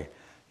this way.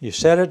 You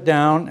set it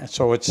down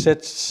so it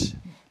sits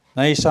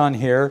nice on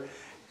here.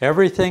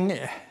 Everything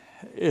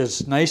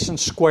is nice and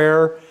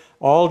square,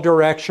 all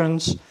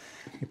directions.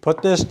 You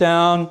put this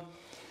down,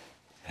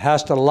 it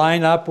has to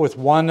line up with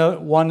one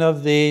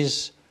of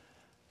these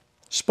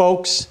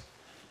spokes,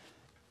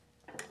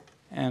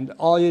 and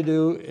all you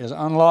do is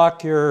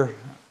unlock your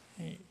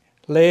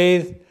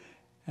lathe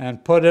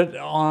and put it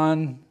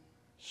on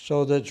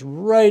so that it's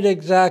right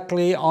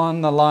exactly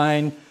on the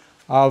line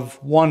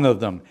of one of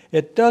them.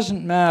 It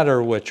doesn't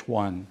matter which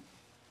one,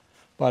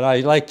 but I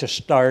like to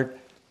start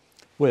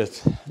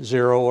with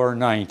 0 or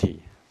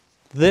 90.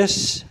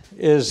 This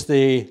is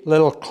the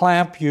little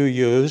clamp you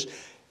use.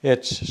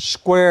 It's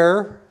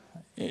square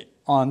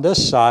on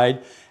this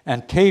side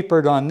and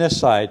tapered on this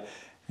side.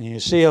 And you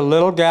see a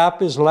little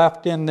gap is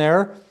left in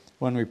there.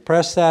 When we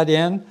press that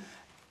in,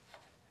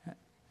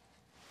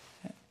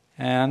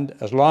 and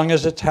as long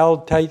as it's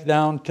held tight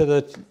down to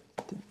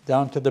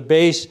the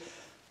base,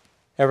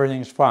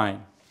 everything's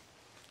fine.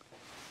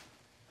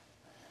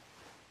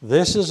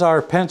 This is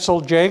our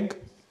pencil jig,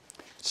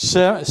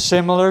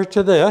 similar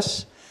to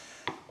this.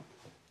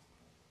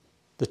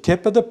 The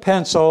tip of the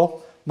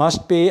pencil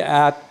must be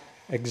at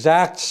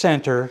exact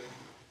center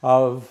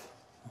of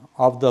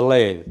the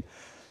lathe.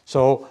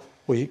 So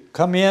we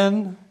come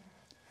in,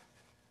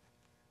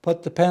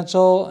 put the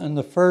pencil in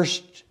the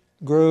first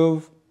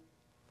groove,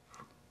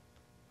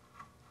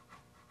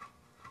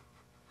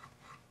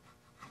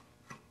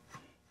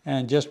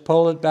 and just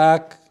pull it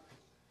back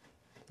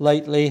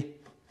lightly.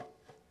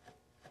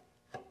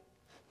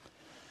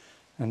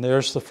 And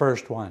there's the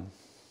first one.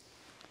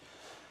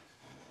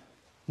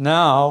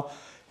 Now,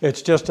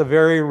 it's just a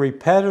very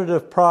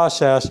repetitive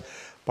process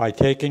by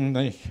taking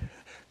the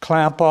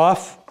clamp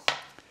off,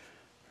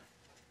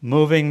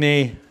 moving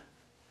the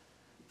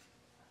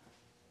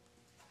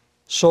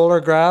solar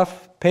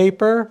graph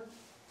paper,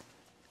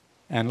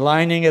 and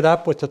lining it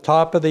up with the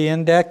top of the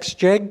index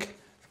jig,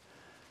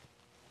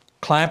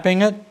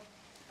 clamping it,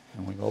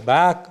 and we go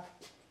back.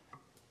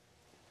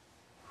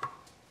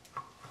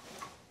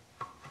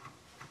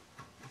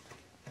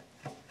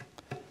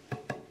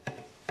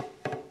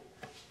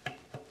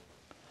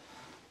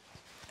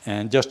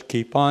 And just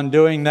keep on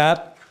doing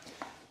that.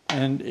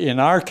 And in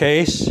our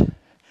case,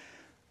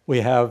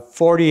 we have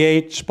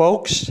 48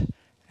 spokes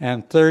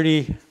and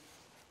 30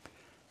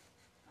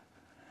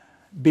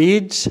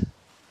 beads.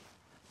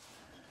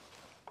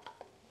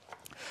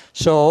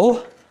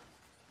 So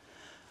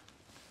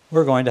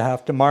we're going to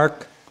have to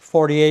mark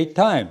 48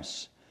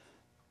 times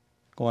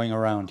going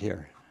around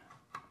here.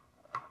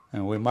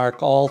 And we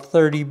mark all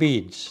 30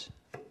 beads.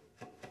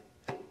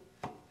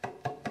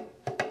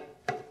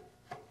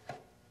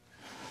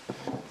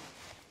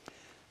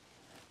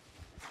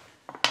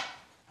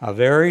 A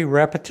very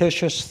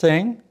repetitious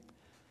thing,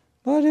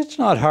 but it's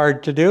not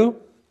hard to do.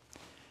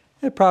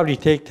 It'd probably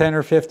take 10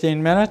 or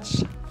 15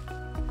 minutes.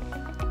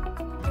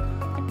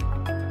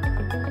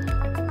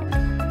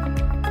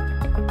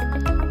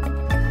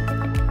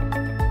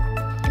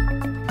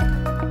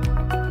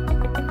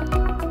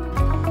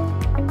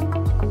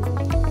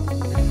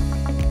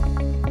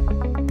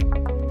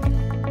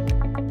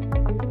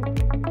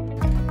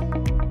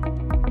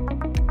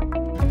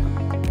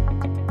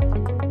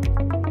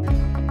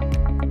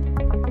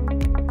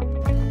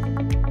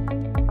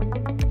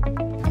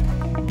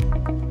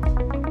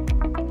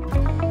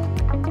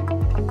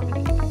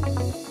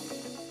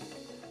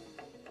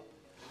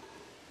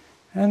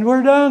 And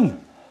we're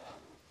done.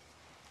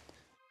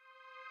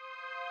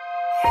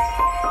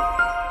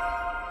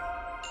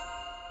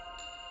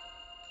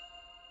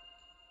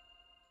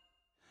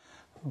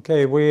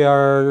 Okay, we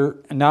are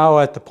now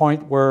at the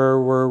point where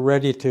we're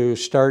ready to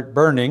start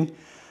burning.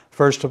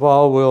 First of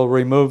all, we'll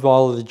remove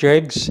all of the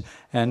jigs,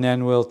 and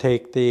then we'll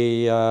take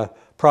the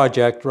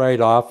project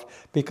right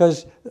off,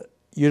 because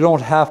you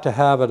don't have to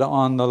have it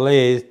on the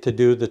lathe to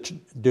do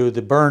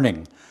the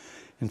burning.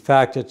 In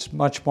fact, it's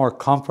much more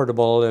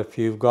comfortable if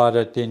you've got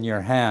it in your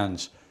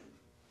hands.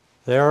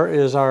 There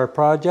is our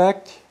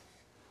project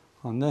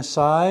on this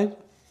side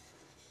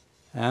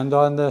and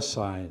on this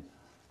side.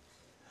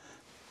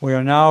 We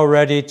are now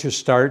ready to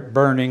start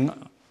burning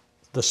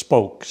the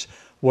spokes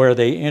where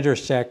they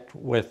intersect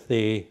with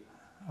the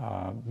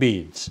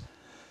beads.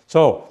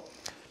 So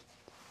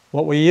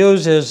what we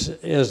use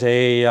is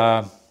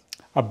a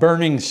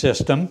burning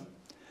system.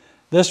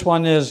 This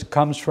one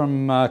comes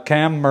from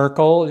Cam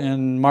Merkel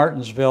in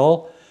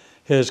Martinsville.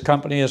 His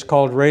company is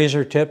called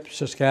Razor Tip,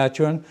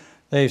 Saskatchewan.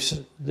 They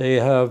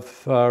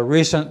have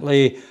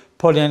recently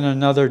put in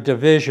another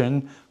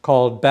division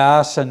called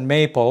Bass and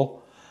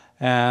Maple,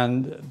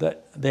 and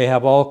they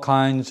have all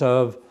kinds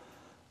of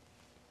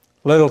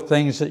little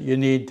things that you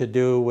need to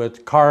do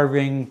with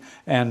carving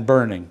and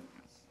burning.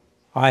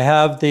 I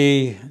have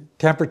the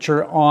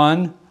temperature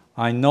on.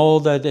 I know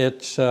that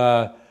it's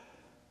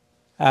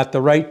at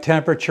the right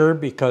temperature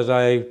because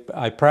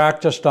I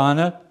practiced on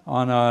it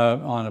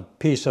on a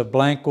piece of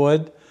blank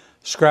wood,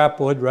 scrap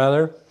wood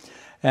rather,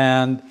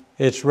 and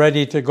it's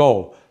ready to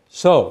go.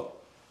 So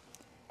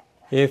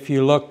if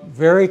you look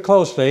very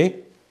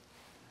closely,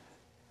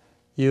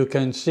 you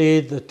can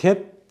see the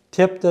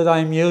tip that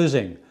I'm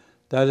using.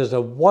 That is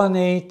a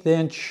 1/8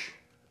 inch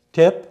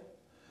tip,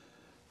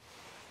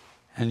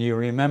 and you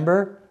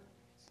remember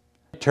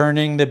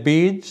turning the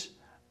beads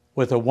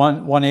with a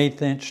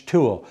 1/8 inch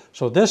tool.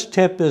 So this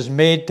tip is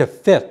made to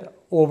fit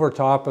over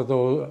top of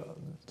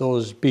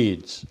those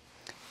beads.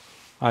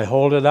 I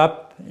hold it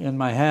up in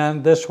my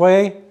hand this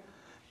way.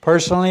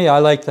 Personally, I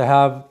like to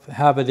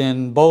have it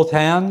in both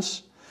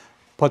hands.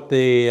 Put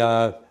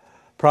the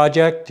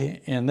project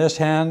in this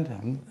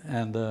hand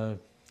and the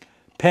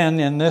pen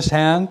in this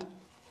hand,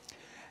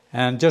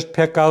 and just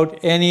pick out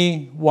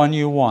any one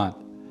you want.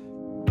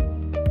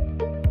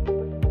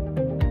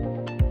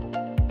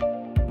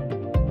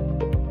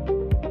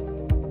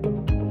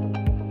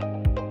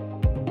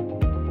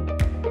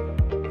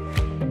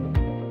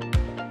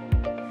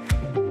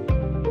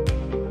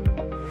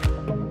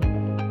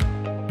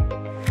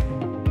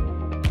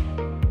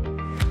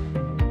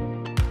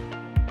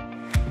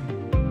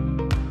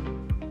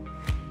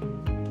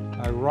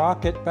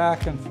 Rock it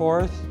back and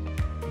forth,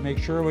 make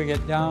sure we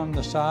get down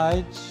the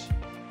sides.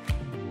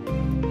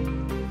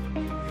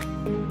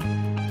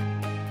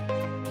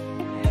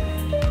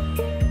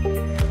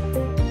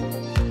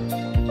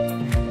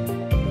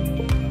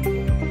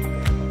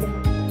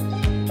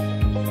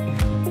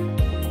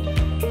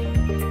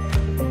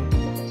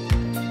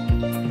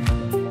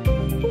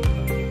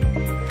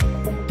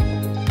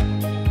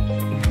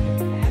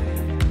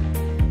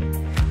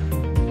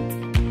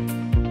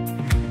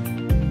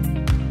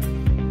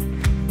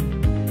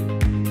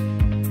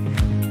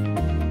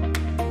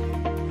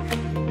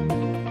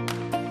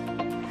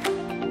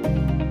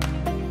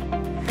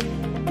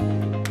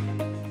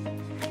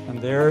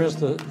 There's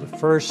the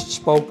first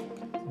spoke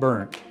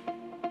burnt.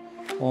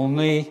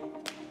 Only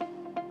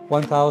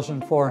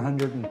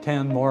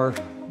 1,410 more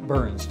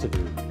burns to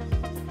do.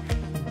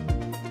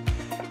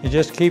 You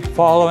just keep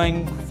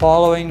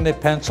following the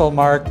pencil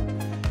mark,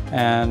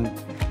 and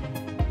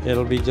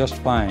it'll be just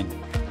fine.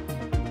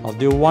 I'll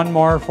do one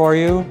more for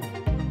you.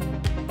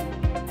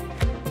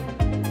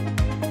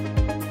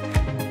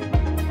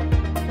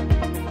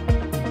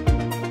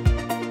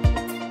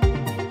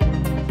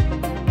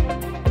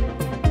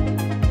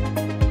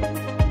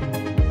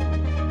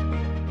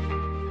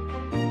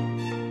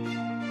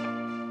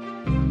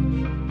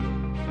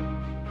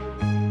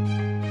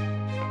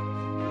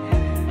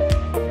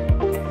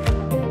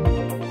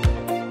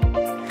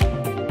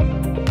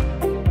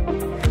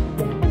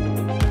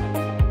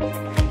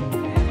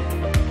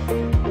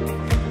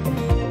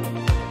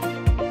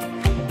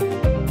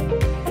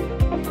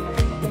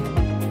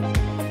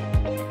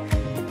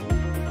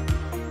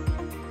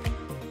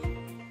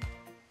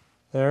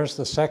 There's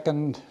the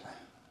second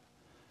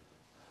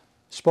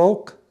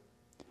spoke,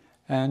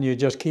 and you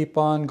just keep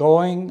on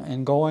going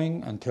and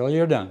going until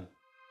you're done.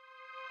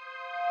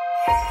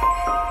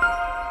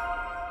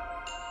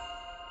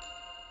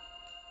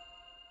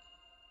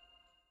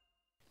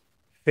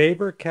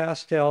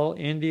 Faber-Castell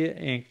India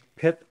Ink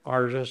Pitt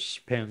Artist's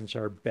pens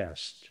are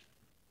best.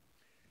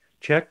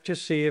 Check to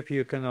see if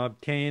you can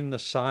obtain the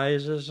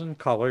sizes and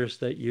colors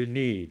that you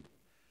need.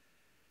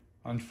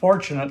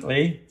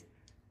 Unfortunately,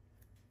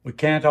 we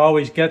can't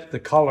always get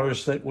the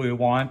colors that we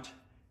want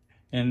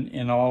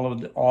in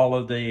all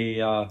of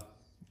the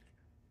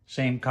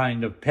same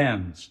kind of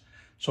pens.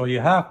 So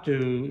you have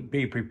to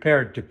be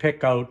prepared to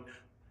pick out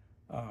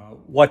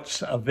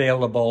what's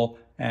available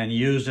and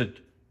use it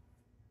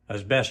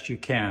as best you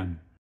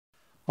can.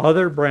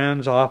 Other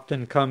brands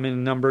often come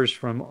in numbers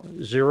from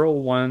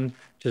 01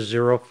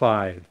 to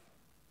 05.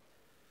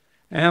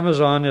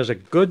 Amazon is a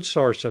good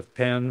source of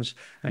pens,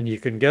 and you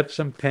can get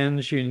some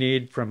pens you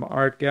need from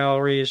art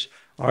galleries,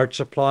 art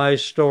supply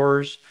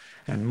stores,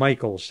 and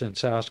Michael's in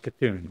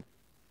Saskatoon.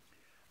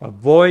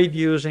 Avoid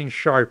using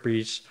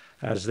Sharpies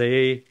as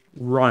they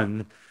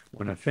run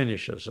when a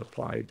finish is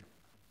applied.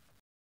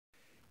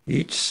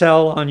 Each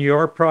cell on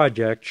your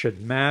project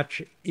should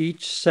match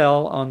each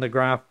cell on the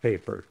graph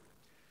paper.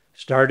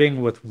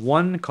 Starting with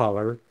one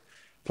color,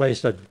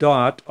 place a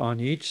dot on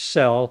each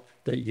cell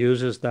that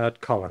uses that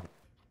color.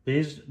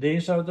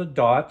 These are the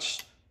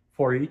dots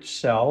for each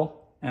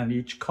cell and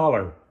each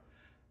color.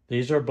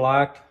 These are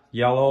black,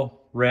 yellow,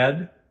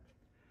 red,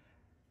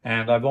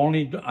 and I've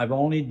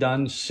only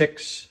done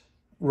 6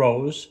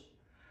 rows.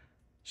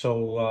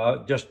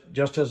 So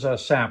just as a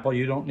sample,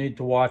 you don't need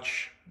to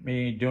watch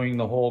me doing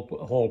the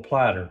whole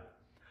platter.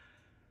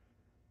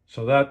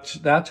 So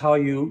that's how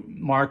you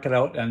mark it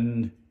out,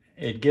 and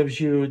it gives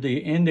you the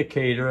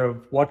indicator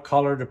of what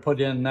color to put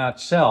in that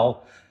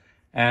cell,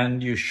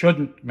 and you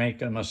shouldn't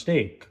make a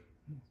mistake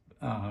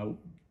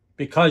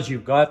because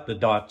you've got the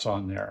dots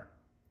on there.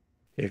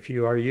 If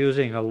you are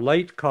using a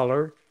light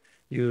color,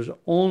 use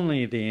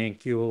only the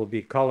ink you will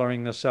be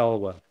coloring the cell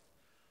with.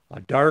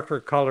 A darker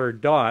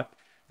colored dot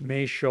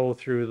may show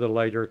through the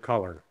lighter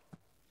color.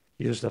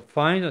 Use the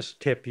finest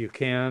tip you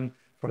can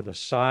for the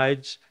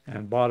sides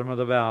and bottom of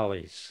the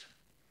valleys.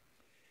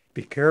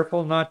 Be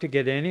careful not to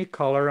get any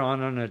color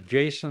on an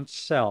adjacent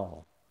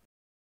cell.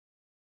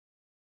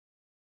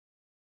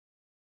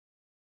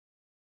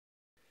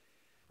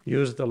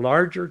 Use the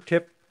larger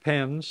tip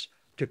pens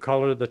to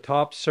color the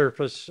top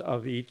surface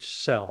of each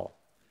cell.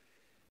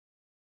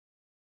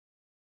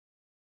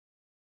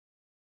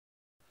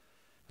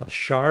 A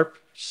sharp,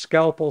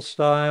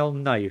 scalpel-style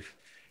knife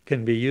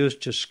can be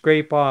used to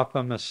scrape off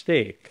a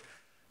mistake,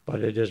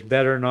 but it is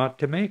better not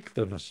to make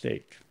the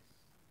mistake.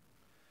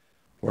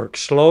 Work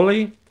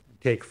slowly,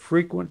 take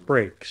frequent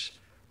breaks.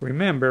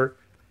 Remember,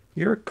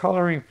 you're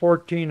coloring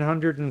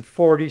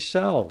 1,440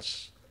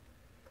 cells.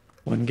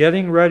 When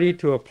getting ready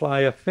to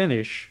apply a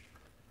finish,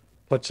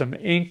 put some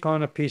ink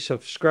on a piece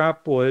of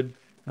scrap wood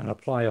and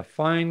apply a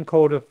fine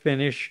coat of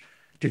finish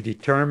to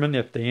determine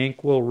if the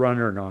ink will run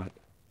or not.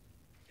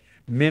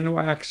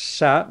 Minwax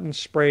satin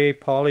spray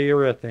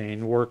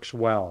polyurethane works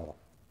well.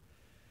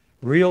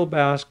 Real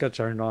baskets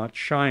are not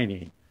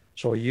shiny,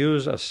 so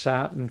use a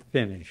satin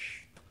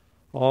finish.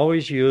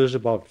 Always use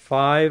about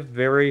 5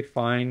 very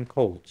fine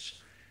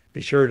coats.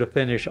 Be sure to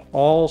finish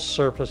all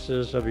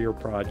surfaces of your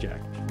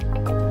project.